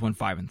Tech both went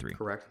 5-3.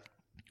 Correct.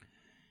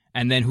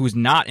 And then who's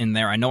not in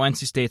there? I know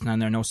NC State's not in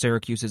there. I know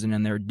Syracuse isn't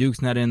in there.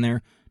 Duke's not in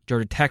there.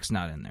 Georgia Tech's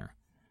not in there.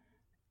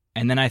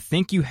 And then I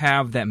think you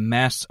have that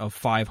mess of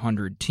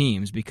 500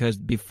 teams because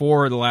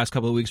before the last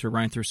couple of weeks we were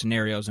running through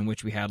scenarios in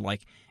which we had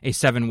like a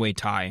 7-way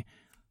tie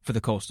for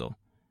the Coastal.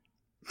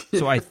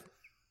 So I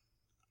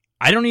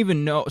don't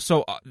even know.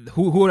 So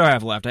who do I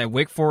have left? I have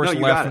Wake Forest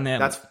left in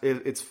that.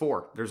 It's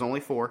 4. There's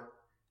only 4.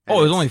 Oh,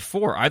 there's only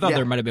 4. I thought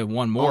there might have been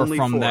one more only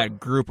from 4. that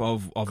group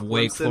of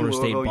Wake, Clemson, Florida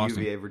State, Louisville,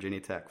 Boston. UVA, Virginia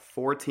Tech.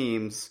 4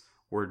 teams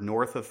were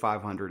north of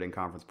 500 in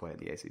conference play in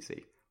the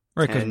ACC.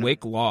 Right, because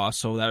Wake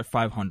lost, so that's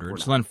 500.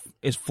 So then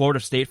is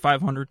Florida State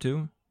 500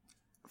 too?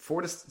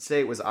 Florida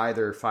State was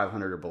either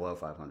 500 or below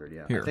 500,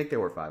 yeah. Here. I think they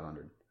were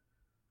 500.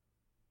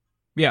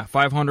 Yeah,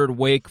 500,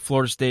 Wake,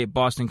 Florida State,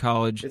 Boston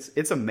College.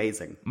 It's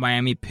amazing.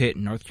 Miami, Pitt,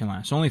 and North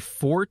Carolina. So only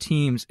 4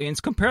 teams, and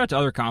it's compared to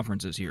other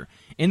conferences here.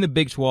 In the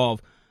Big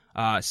 12,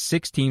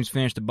 6 teams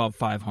finished above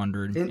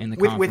 500 in the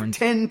conference. With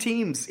 10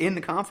 teams in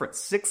the conference,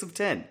 6 of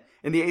 10.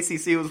 In the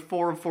ACC, it was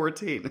 4 of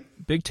 14.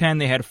 Big 10,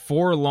 they had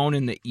 4 alone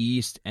in the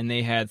East, and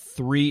they had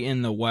 3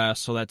 in the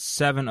West, so that's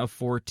 7 of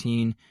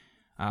 14.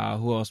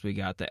 Who else we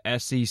got? The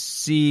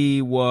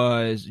SEC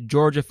was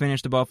Georgia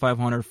finished above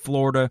 500,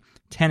 Florida,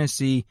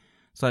 Tennessee,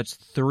 so that's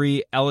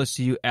 3,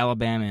 LSU,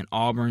 Alabama, and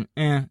Auburn.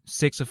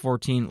 6 of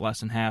 14,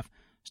 less than half.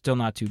 Still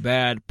not too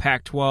bad.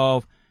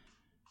 Pac-12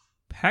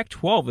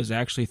 is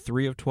actually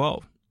 3 of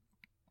 12.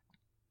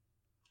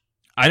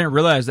 I didn't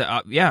realize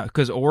that.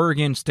 Because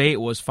Oregon State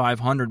was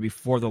 500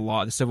 before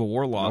the Civil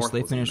War loss.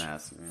 They finished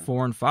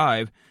 4 and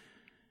 5,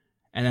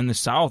 and then the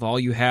South. All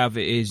you have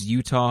is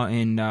Utah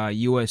and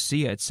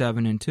USC at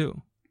 7 and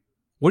 2.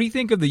 What do you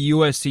think of the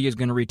USC is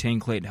going to retain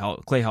Clay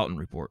Helton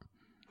report?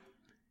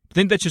 I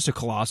think that's just a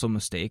colossal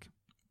mistake.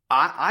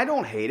 I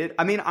don't hate it.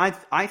 I mean,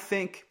 I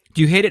think...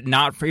 Do you hate it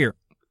not for here?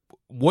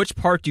 Which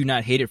part do you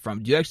not hate it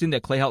from? Do you actually think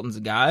that Clay Helton's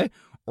a guy,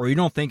 or you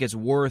don't think it's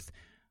worth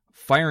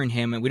firing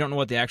him? And we don't know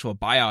what the actual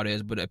buyout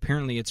is, but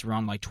apparently it's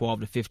around like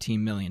 $12 to $15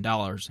 million.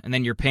 And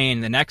then you're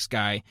paying the next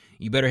guy,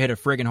 you better hit a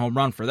friggin' home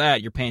run for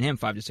that. You're paying him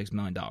 $5 to $6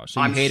 million.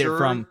 So you hate it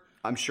from...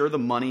 I'm sure the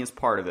money is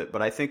part of it,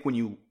 but I think when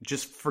you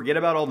just forget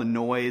about all the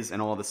noise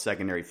and all the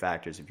secondary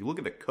factors, if you look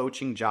at the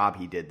coaching job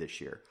he did this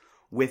year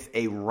with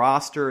a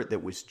roster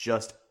that was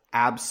just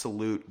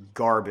absolute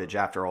garbage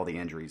after all the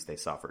injuries they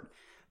suffered,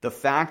 the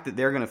fact that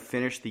they're going to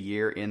finish the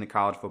year in the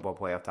college football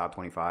playoff top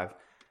 25,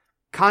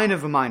 kind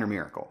of a minor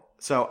miracle.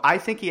 So I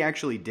think he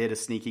actually did a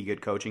sneaky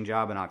good coaching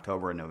job in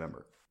October and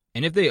November.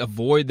 And if they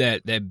avoid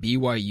that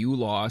BYU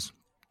loss,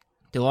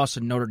 they lost to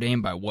Notre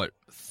Dame by what,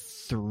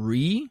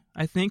 3,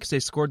 I think, because they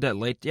scored that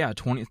late,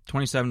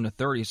 27 to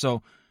 30.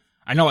 So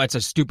I know it's a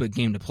stupid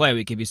game to play.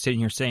 We could be sitting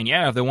here saying,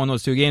 if they won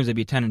those 2 games, they'd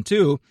be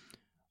 10-2.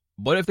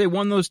 But if they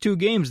won those 2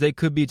 games, they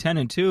could be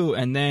 10-2.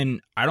 And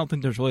then I don't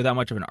think there's really that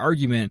much of an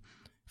argument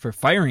for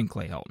firing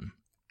Clay Helton.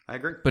 I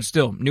agree. But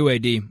still, new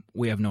AD,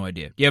 we have no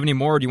idea. Do you have any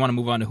more, or do you want to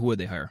move on to who would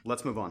they hire?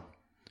 Let's move on.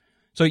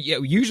 So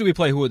usually we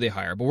play who would they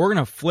hire, but we're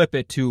going to flip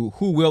it to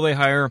who will they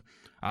hire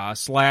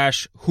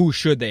 / who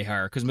should they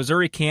hire. Because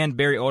Missouri canned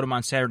Barry Odom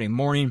on Saturday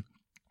morning.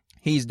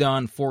 He's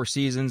done 4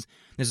 seasons.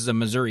 This is a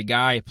Missouri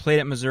guy. Played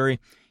at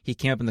Missouri. He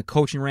came up in the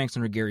coaching ranks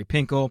under Gary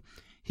Pinkel.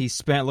 He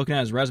spent, looking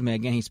at his resume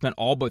again, he spent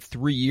all but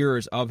 3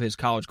 years of his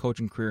college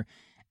coaching career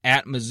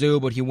at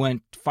Mizzou, but he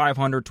went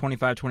 500,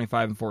 25,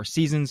 25 in 4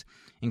 seasons,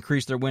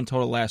 increased their win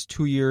total the last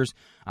 2 years,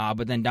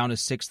 but then down to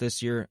 6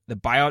 this year. The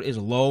buyout is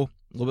low,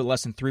 a little bit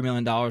less than $3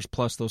 million,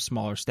 plus those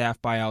smaller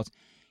staff buyouts.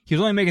 He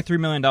was only making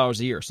 $3 million a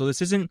year. So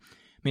this isn't,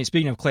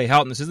 speaking of Clay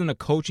Helton, this isn't a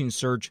coaching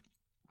search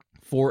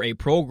for a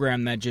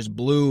program that just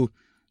blew,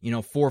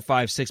 $4, $5,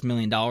 $6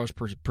 million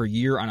per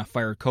year on a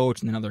fired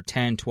coach and another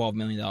 $10, $12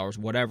 million,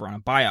 whatever, on a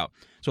buyout.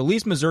 So at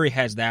least Missouri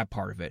has that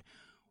part of it.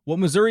 What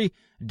Missouri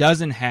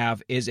doesn't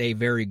have is a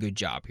very good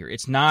job here.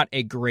 It's not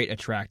a great,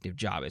 attractive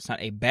job. It's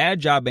not a bad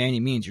job by any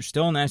means. You're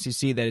still in the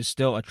SEC that is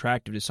still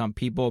attractive to some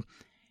people.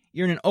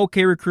 You're in an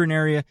okay recruiting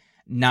area,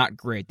 not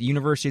great. The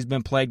university has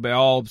been plagued by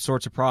all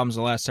sorts of problems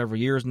the last several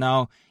years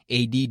now.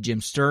 AD Jim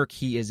Sturk,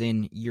 he is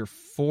in year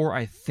 4,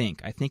 I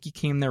think. I think he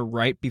came there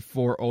right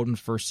before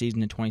Odom's first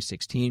season in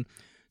 2016.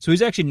 So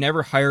he's actually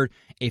never hired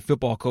a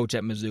football coach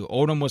at Mizzou.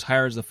 Odom was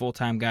hired as the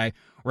full-time guy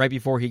right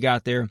before he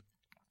got there.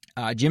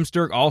 Jim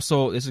Sturk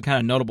also, this is kind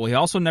of notable, he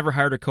also never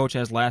hired a coach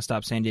at his last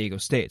stop, San Diego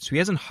State. So he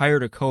hasn't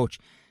hired a coach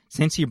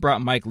since he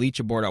brought Mike Leach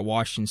aboard at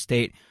Washington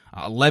State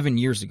 11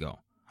 years ago.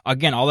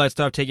 Again, all that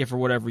stuff, take it for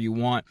whatever you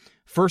want.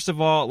 First of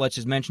all, let's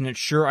just mention it.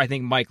 Sure, I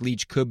think Mike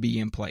Leach could be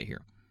in play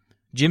here.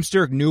 Jim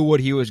Sturk knew what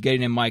he was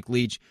getting in Mike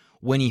Leach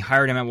when he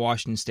hired him at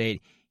Washington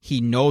State. He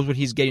knows what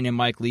he's getting in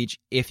Mike Leach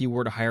if he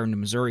were to hire him to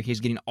Missouri. He's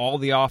getting all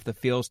the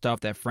off-the-field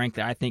stuff that,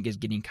 frankly, I think is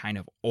getting kind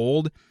of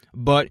old.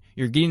 But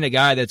you're getting a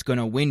guy that's going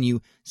to win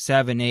you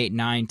 7, 8,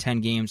 9,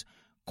 10 games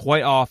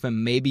quite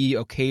often, maybe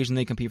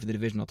occasionally compete for the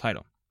divisional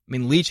title.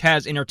 Leach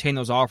has entertained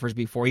those offers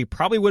before. He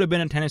probably would have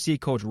been a Tennessee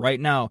coach right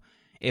now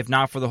if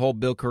not for the whole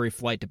Bill Curry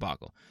flight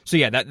debacle. So,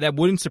 that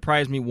wouldn't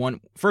surprise me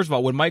one. First of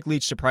all, would Mike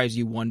Leach surprise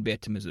you one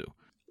bit to Mizzou?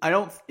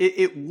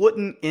 It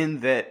wouldn't, in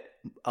that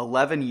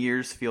 11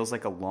 years feels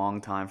like a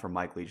long time for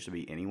Mike Leach to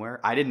be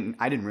anywhere. I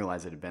didn't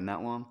realize it had been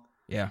that long.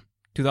 Yeah,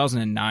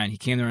 2009. He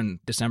came there in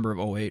December of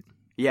 2008.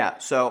 Yeah,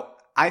 so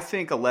I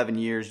think 11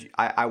 years,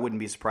 I wouldn't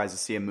be surprised to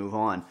see him move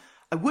on.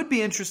 I would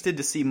be interested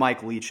to see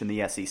Mike Leach in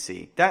the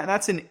SEC.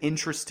 That's an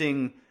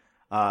interesting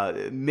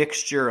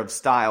mixture of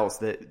styles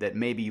that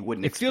maybe you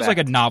wouldn't expect. It feels like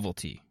a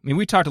novelty.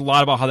 We talked a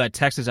lot about how that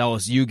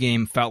Texas-LSU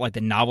game felt like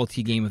the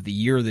novelty game of the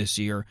year this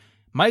year.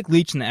 Mike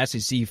Leach in the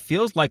SEC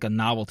feels like a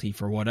novelty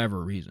for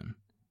whatever reason.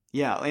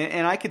 Yeah,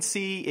 and I could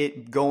see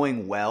it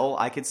going well.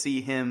 I could see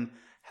him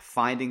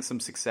finding some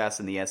success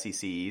in the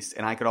SEC East,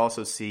 and I could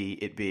also see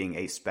it being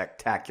a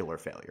spectacular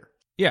failure.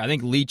 Yeah, I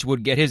think Leach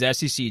would get his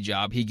SEC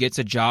job. He gets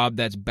a job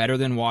that's better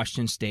than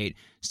Washington State.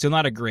 Still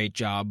not a great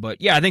job, but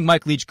I think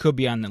Mike Leach could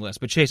be on the list.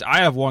 But Chase, I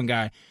have one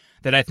guy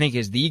that I think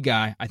is the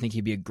guy. I think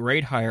he'd be a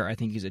great hire. I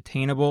think he's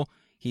attainable.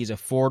 He's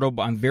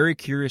affordable. I'm very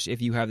curious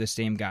if you have the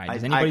same guy.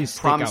 Does anybody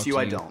stick out to you? I promise you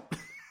I don't.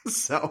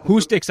 So who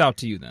sticks out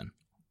to you then?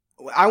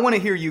 I want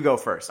to hear you go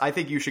first. I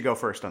think you should go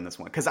first on this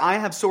one because I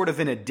have sort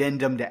of an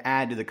addendum to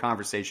add to the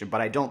conversation,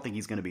 but I don't think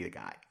he's going to be the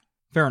guy.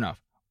 Fair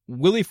enough.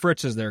 Willie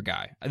Fritz is their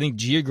guy. I think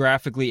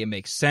geographically it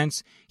makes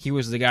sense. He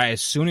was the guy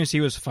as soon as he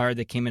was fired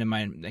that came into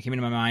my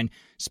mind.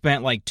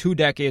 Spent like 2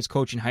 decades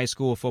coaching high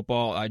school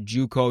football,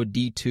 JUCO,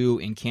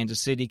 D2 in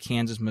Kansas City,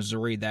 Kansas,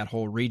 Missouri, that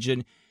whole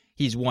region.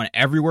 He's won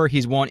everywhere.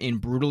 He's won in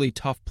brutally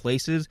tough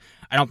places.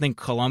 I don't think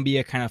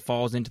Columbia kind of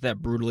falls into that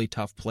brutally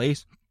tough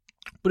place.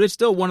 But it's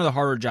still one of the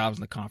harder jobs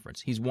in the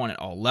conference. He's won at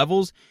all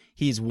levels.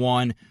 He's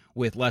won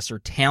with lesser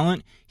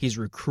talent. He's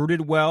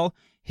recruited well.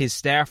 His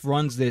staff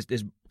runs this.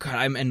 God,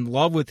 I'm in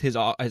love with his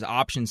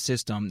option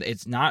system.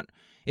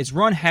 It's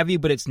run heavy,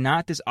 but it's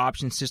not this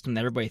option system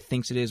that everybody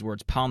thinks it is, where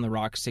it's pound the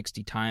rock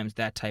 60 times,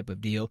 that type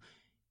of deal.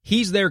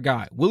 He's their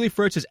guy. Willie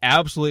Fritz is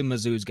absolutely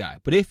Mizzou's guy.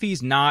 But if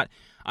he's not,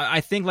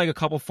 I think like a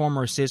couple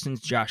former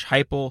assistants, Josh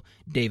Heupel,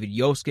 David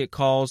Yost get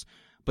calls.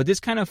 But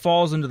this kind of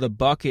falls into the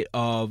bucket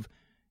of,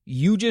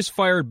 you just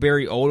fired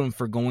Barry Odom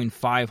for going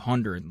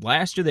 500.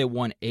 Last year they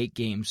won 8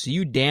 games, so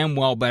you damn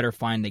well better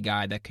find a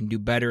guy that can do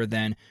better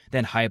than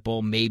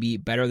Heupel, maybe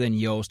better than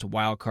Yost,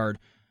 wild card.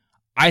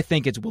 I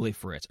think it's Willie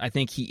Fritz. I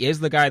think he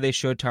is the guy they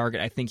should target.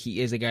 I think he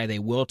is the guy they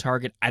will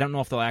target. I don't know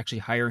if they'll actually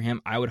hire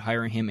him. I would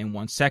hire him in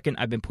 1 second.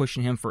 I've been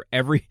pushing him for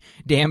every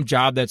damn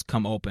job that's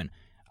come open.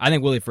 I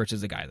think Willie Fritz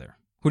is the guy there.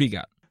 Who do you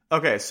got?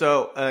 Okay,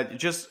 so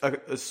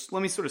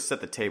let me sort of set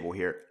the table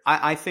here.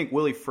 I think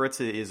Willie Fritz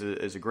is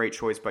a great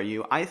choice by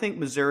you. I think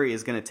Missouri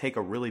is going to take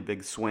a really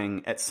big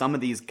swing at some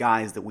of these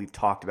guys that we've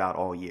talked about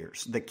all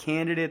years. The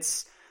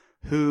candidates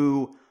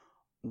who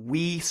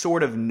we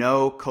sort of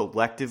know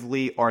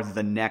collectively are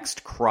the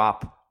next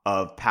crop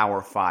of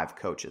Power 5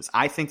 coaches.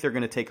 I think they're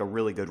going to take a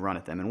really good run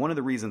at them. And one of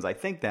the reasons I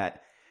think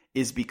that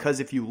is because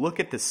if you look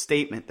at the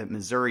statement that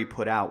Missouri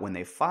put out when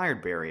they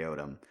fired Barry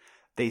Odom,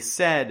 they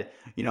said,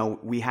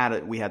 we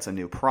had some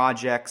new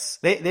projects.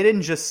 They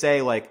didn't just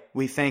say, like,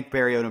 we thank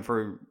Barry Odom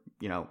for,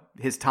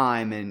 his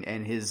time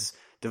and his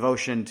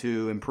devotion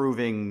to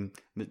improving,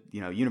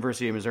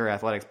 University of Missouri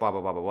athletics, blah,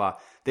 blah, blah, blah, blah.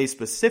 They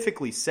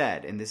specifically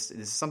said, and this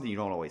is something you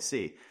don't always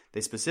see,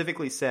 they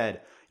specifically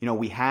said,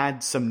 we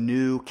had some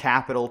new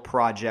capital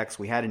projects.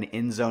 We had an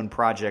end zone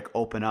project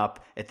open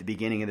up at the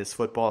beginning of this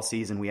football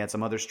season. We had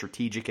some other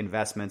strategic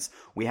investments.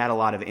 We had a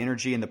lot of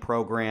energy in the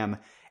program.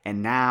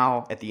 And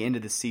now, at the end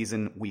of the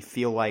season, we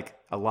feel like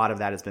a lot of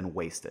that has been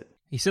wasted.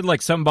 He said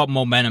like something about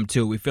momentum,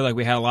 too. We feel like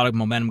we had a lot of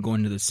momentum going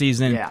into the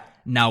season. Yeah.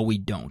 Now we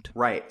don't.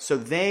 Right. So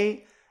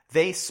they're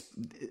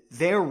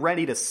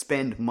ready to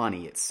spend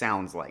money, it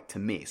sounds like, to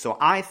me. So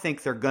I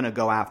think they're going to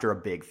go after a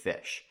big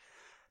fish.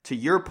 To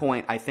your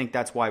point, I think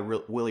that's why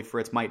Willie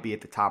Fritz might be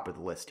at the top of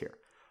the list here.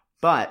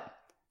 But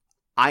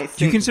I think...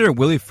 Do you consider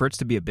Willie Fritz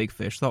to be a big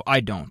fish, though? I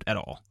don't at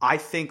all. I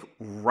think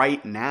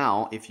right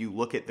now, if you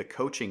look at the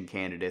coaching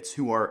candidates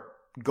who are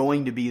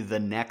going to be the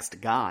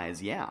next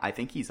guys, yeah, I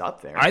think he's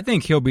up there. I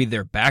think he'll be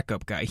their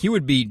backup guy. He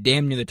would be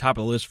damn near the top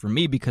of the list for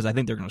me because I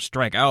think they're going to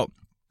strike out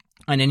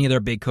on any other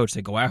big coach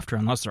they go after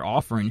unless they're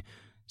offering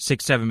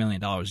 $6-7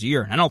 million a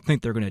year. And I don't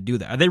think they're going to do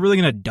that. Are they really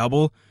going to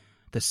double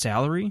the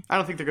salary? I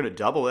don't think they're going to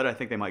double it. I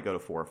think they might go to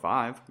 4 or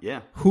 5.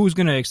 Yeah. Who's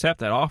going to accept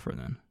that offer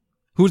then?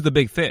 Who's the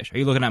big fish? Are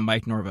you looking at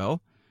Mike Norvell?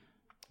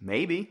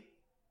 Maybe.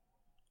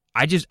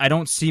 I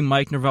don't see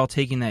Mike Norvell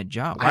taking that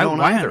job. I don't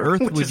why either, on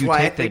earth would you take that job? Which is why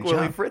I think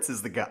Willie Fritz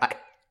is the guy.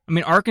 I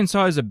mean,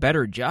 Arkansas is a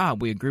better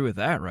job. We agree with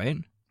that, right?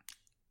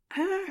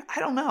 I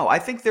don't know. I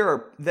think there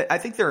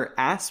are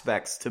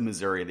aspects to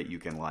Missouri that you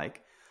can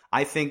like.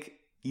 I think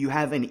you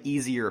have an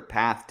easier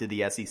path to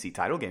the SEC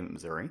title game in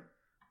Missouri.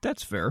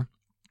 That's fair.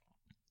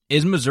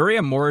 Is Missouri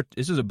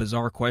this is a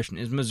bizarre question,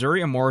 is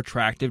Missouri a more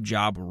attractive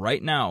job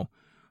right now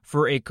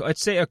for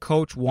let's say a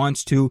coach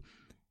wants to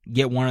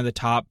get one of the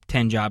top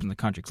 10 jobs in the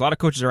country? Because a lot of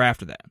coaches are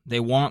after that. They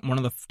want one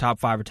of the top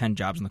 5 or 10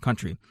 jobs in the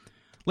country.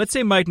 Let's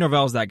say Mike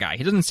Norvell's that guy.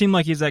 He doesn't seem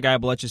like he's that guy,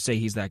 but let's just say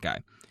he's that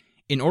guy.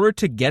 In order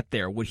to get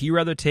there, would he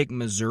rather take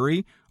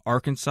Missouri,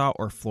 Arkansas,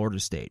 or Florida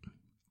State?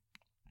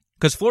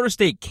 Because Florida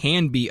State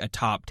can be a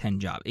top 10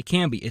 job. It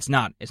can be. It's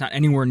not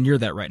anywhere near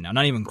that right now.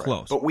 Not even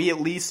close. But we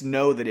at least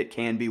know that it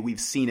can be. We've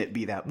seen it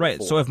be that before.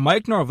 Right. So if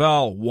Mike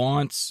Norvell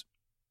wants,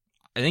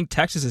 I think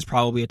Texas is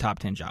probably a top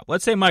 10 job.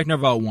 Let's say Mike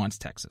Norvell wants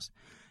Texas.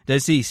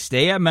 Does he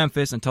stay at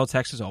Memphis until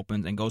Texas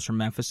opens and goes from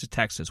Memphis to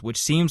Texas, which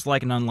seems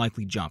like an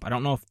unlikely jump? I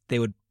don't know if they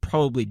would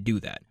probably do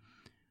that.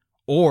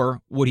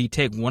 Or would he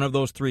take one of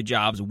those 3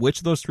 jobs? Which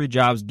of those 3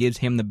 jobs gives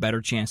him the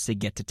better chance to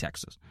get to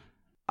Texas?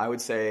 I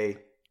would say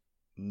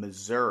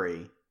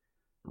Missouri.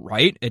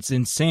 Right? It's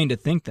insane to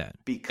think that.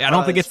 Because I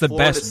don't think it's the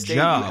Florida best State,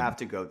 job. You have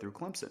to go through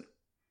Clemson.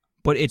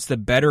 But it's the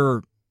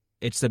better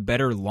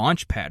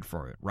launch pad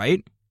for it,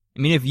 right? I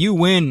mean, if you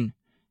win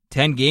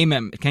 10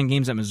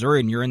 games at Missouri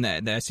and you're in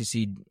the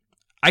SEC,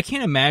 I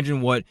can't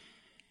imagine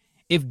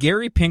if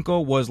Gary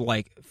Pinkel was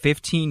like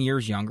 15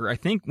 years younger. I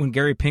think when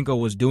Gary Pinkel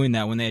was doing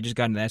that, when they had just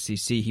gotten to the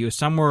SEC, he was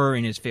somewhere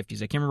in his 50s.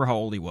 I can't remember how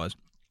old he was.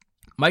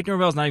 Mike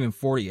Norvell's not even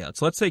 40 yet.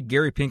 So let's say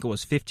Gary Pinkel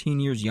was 15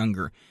 years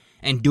younger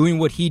and doing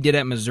what he did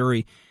at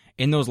Missouri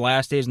in those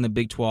last days in the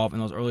Big 12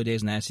 and those early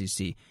days in the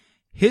SEC.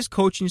 His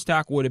coaching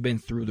stock would have been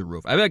through the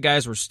roof. I bet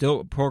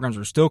programs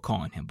were still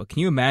calling him. But can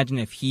you imagine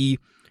if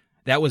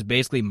that was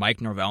basically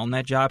Mike Norvell in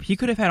that job? He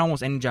could have had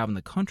almost any job in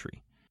the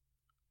country.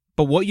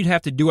 But what you'd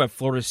have to do at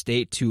Florida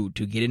State to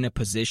get in a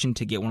position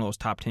to get one of those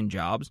top 10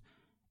 jobs,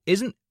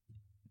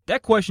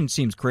 that question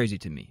seems crazy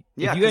to me.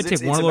 Yeah, if you had to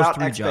take one of those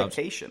 3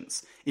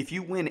 expectations. Jobs. If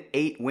you win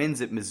 8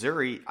 wins at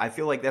Missouri, I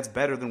feel like that's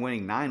better than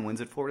winning 9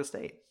 wins at Florida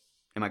State.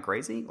 Am I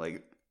crazy?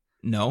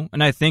 No,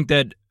 and I think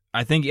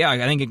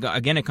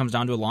again it comes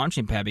down to a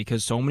launching pad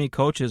because so many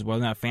coaches,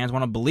 whether or not fans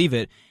want to believe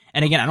it,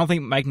 and again, I don't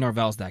think Mike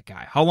Norvell's that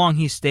guy. How long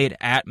he stayed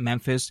at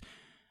Memphis,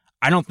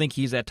 I don't think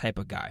he's that type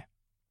of guy.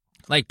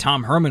 Like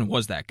Tom Herman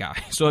was that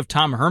guy. So if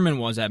Tom Herman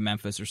was at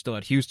Memphis or still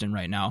at Houston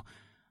right now,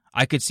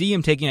 I could see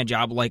him taking a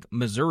job like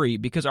Missouri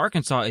because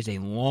Arkansas is a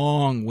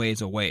long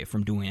ways away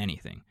from doing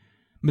anything.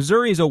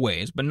 Missouri is a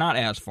ways, but not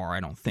as far, I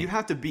don't think. You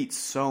have to beat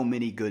so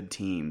many good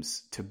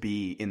teams to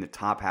be in the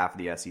top half of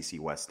the SEC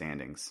West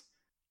standings.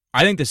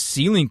 I think the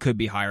ceiling could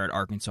be higher at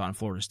Arkansas and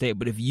Florida State,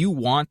 but if you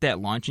want that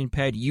launching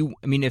pad,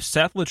 if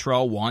Seth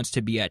Littrell wants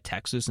to be at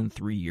Texas in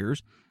 3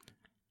 years,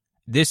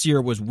 this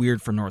year was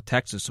weird for North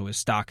Texas, so his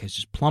stock has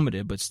just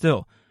plummeted, but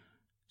still,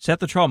 Seth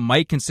Littrell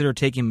might consider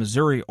taking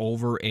Missouri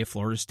over a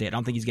Florida State. I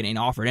don't think he's getting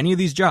offered any of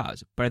these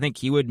jobs, but I think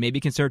he would maybe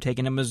consider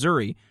taking a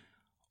Missouri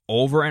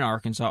over an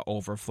Arkansas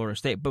over Florida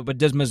State. But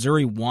does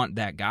Missouri want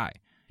that guy?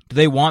 Do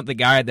they want the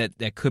guy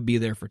that could be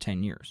there for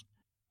 10 years?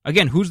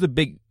 Again, who's the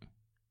big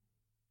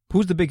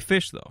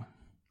fish, though?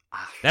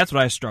 That's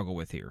what I struggle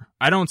with here.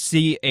 I don't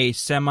see a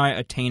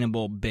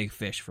semi-attainable big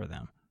fish for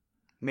them.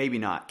 Maybe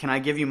not. Can I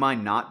give you my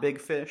not big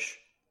fish?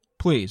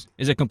 Please.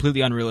 Is it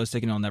completely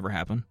unrealistic and it'll never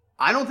happen?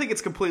 I don't think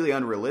it's completely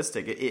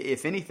unrealistic.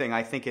 If anything,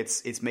 I think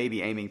it's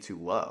maybe aiming too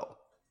low.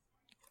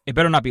 It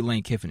better not be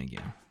Lane Kiffin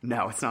again.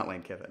 No, it's not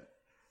Lane Kiffin.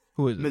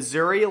 Who is it?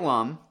 Missouri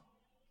alum,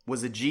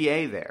 was a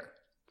GA there.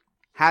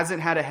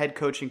 Hasn't had a head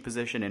coaching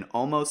position in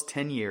almost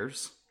 10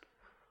 years.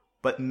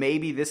 But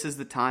maybe this is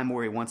the time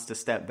where he wants to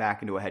step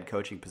back into a head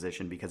coaching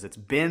position because it's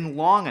been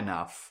long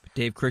enough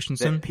Dave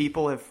Christensen? that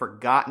people have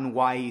forgotten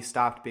why he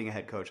stopped being a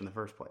head coach in the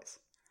first place.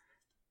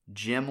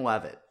 Jim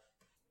Leavitt.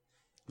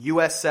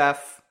 USF.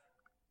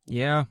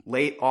 Yeah.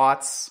 Late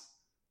aughts.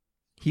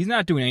 He's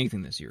not doing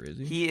anything this year, is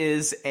he? He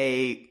is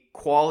a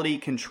quality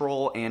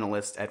control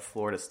analyst at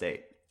Florida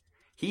State.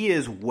 He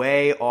is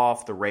way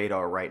off the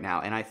radar right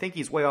now, and I think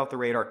he's way off the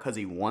radar because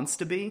he wants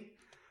to be.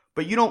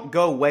 But you don't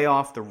go way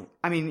off the...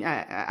 I mean,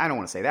 I don't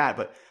want to say that,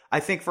 but I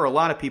think for a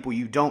lot of people,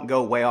 you don't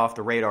go way off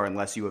the radar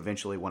unless you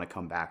eventually want to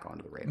come back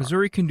onto the radar.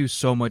 Missouri can do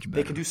so much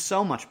better. They can do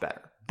so much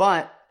better,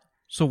 but...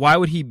 So why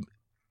would he...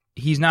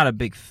 He's not a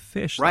big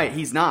fish. Right,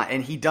 he's not,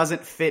 and he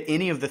doesn't fit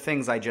any of the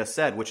things I just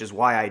said, which is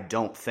why I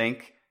don't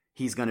think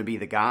he's going to be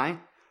the guy.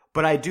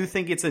 But I do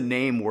think it's a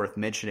name worth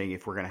mentioning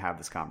if we're going to have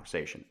this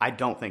conversation. I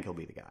don't think he'll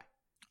be the guy.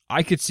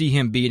 I could see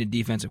him being a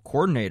defensive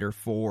coordinator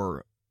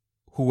for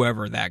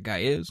whoever that guy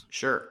is.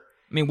 Sure.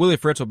 I mean, Willie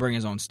Fritz will bring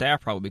his own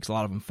staff probably because a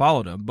lot of them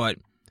followed him. But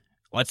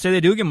let's say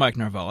they do get Mike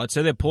Norvell. Let's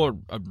say they pull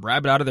a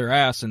rabbit out of their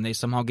ass and they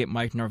somehow get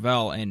Mike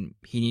Norvell and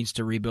he needs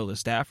to rebuild his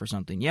staff or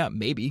something. Yeah,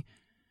 maybe.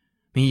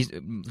 I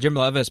mean, Jim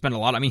Leavitt has spent a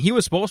lot. I mean, he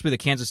was supposed to be the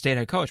Kansas State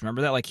head coach.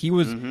 Remember that? Like he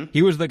was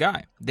the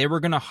guy. They were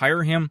going to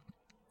hire him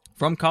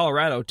from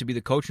Colorado to be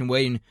the coach in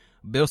waiting.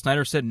 Bill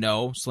Snyder said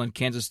no. So then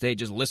Kansas State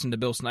just listened to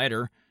Bill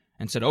Snyder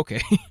and said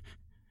okay.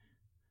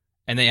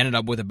 And they ended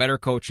up with a better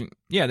coaching.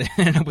 Yeah, they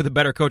ended up with a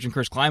better coach in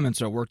Chris Kleiman,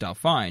 so it worked out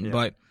fine. Yeah.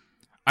 But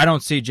I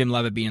don't see Jim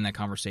Leavitt being in that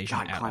conversation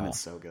at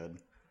Kleiman's all. So good.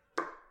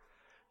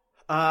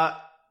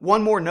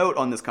 One more note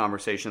on this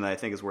conversation that I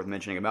think is worth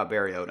mentioning about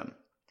Barry Odom.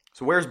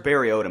 So where's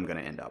Barry Odom going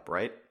to end up,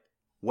 right?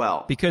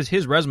 Well, because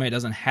his resume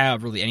doesn't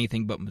have really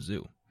anything but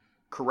Mizzou.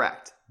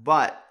 Correct.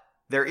 But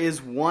there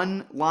is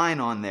one line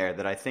on there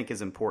that I think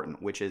is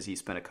important, which is he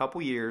spent a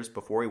couple years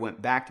before he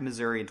went back to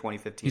Missouri in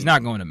 2015. He's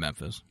not going to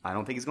Memphis. I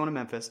don't think he's going to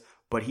Memphis,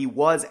 but he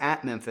was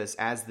at Memphis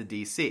as the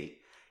DC.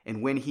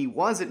 And when he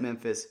was at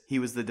Memphis, he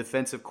was the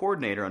defensive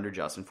coordinator under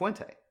Justin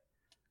Fuente.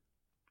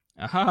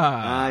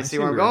 Aha. I see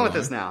where I'm going with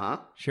this now, huh?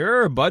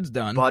 Sure, Bud's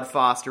done. Bud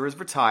Foster is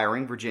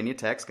retiring. Virginia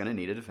Tech's going to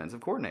need a defensive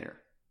coordinator.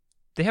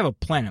 They have a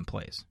plan in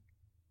place.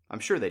 I'm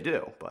sure they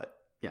do, but,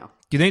 yeah.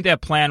 Do you think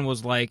that plan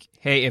was like,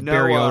 hey, if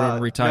Barry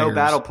Odom retires... No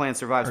battle plan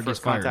survives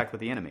first contact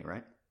with the enemy,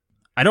 right?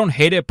 I don't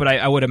hate it, but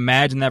I would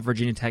imagine that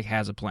Virginia Tech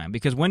has a plan.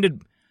 Because when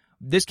did...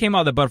 This came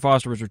out that Bud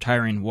Foster was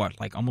retiring, what,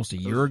 like almost a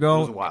year ago? It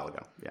was a while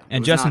ago, yeah.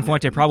 And Justin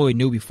Fuente probably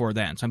knew before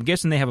then. So I'm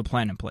guessing they have a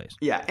plan in place.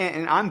 Yeah,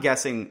 and I'm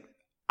guessing...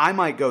 I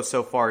might go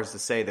so far as to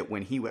say that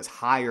when he was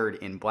hired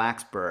in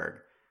Blacksburg,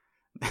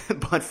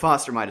 Bud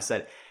Foster might have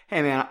said,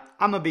 hey, man,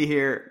 I'm going to be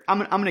here. I'm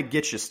going to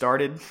get you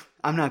started.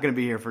 I'm not going to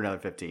be here for another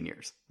 15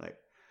 years.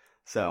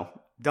 So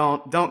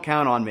don't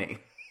count on me.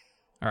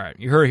 All right,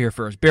 you heard it here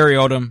first. Barry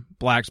Odom,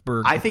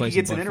 Blacksburg. I think he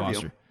gets an interview.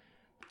 Foster.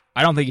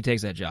 I don't think he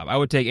takes that job. I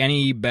would take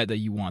any bet that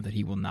you want that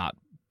he will not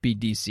be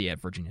DC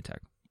at Virginia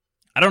Tech.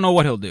 I don't know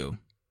what he'll do.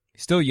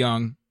 He's still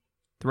young.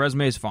 The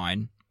resume is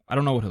fine. I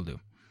don't know what he'll do.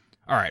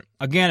 All right,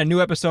 again, a new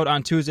episode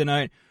on Tuesday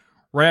night.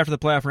 Right after the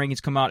playoff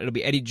rankings come out, it'll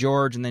be Eddie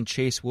George, and then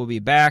Chase will be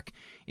back.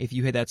 If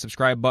you hit that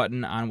subscribe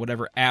button on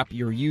whatever app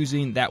you're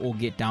using, that will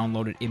get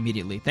downloaded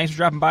immediately. Thanks for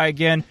dropping by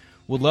again.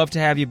 Would love to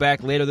have you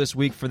back later this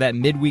week for that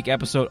midweek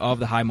episode of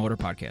the High Motor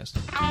Podcast.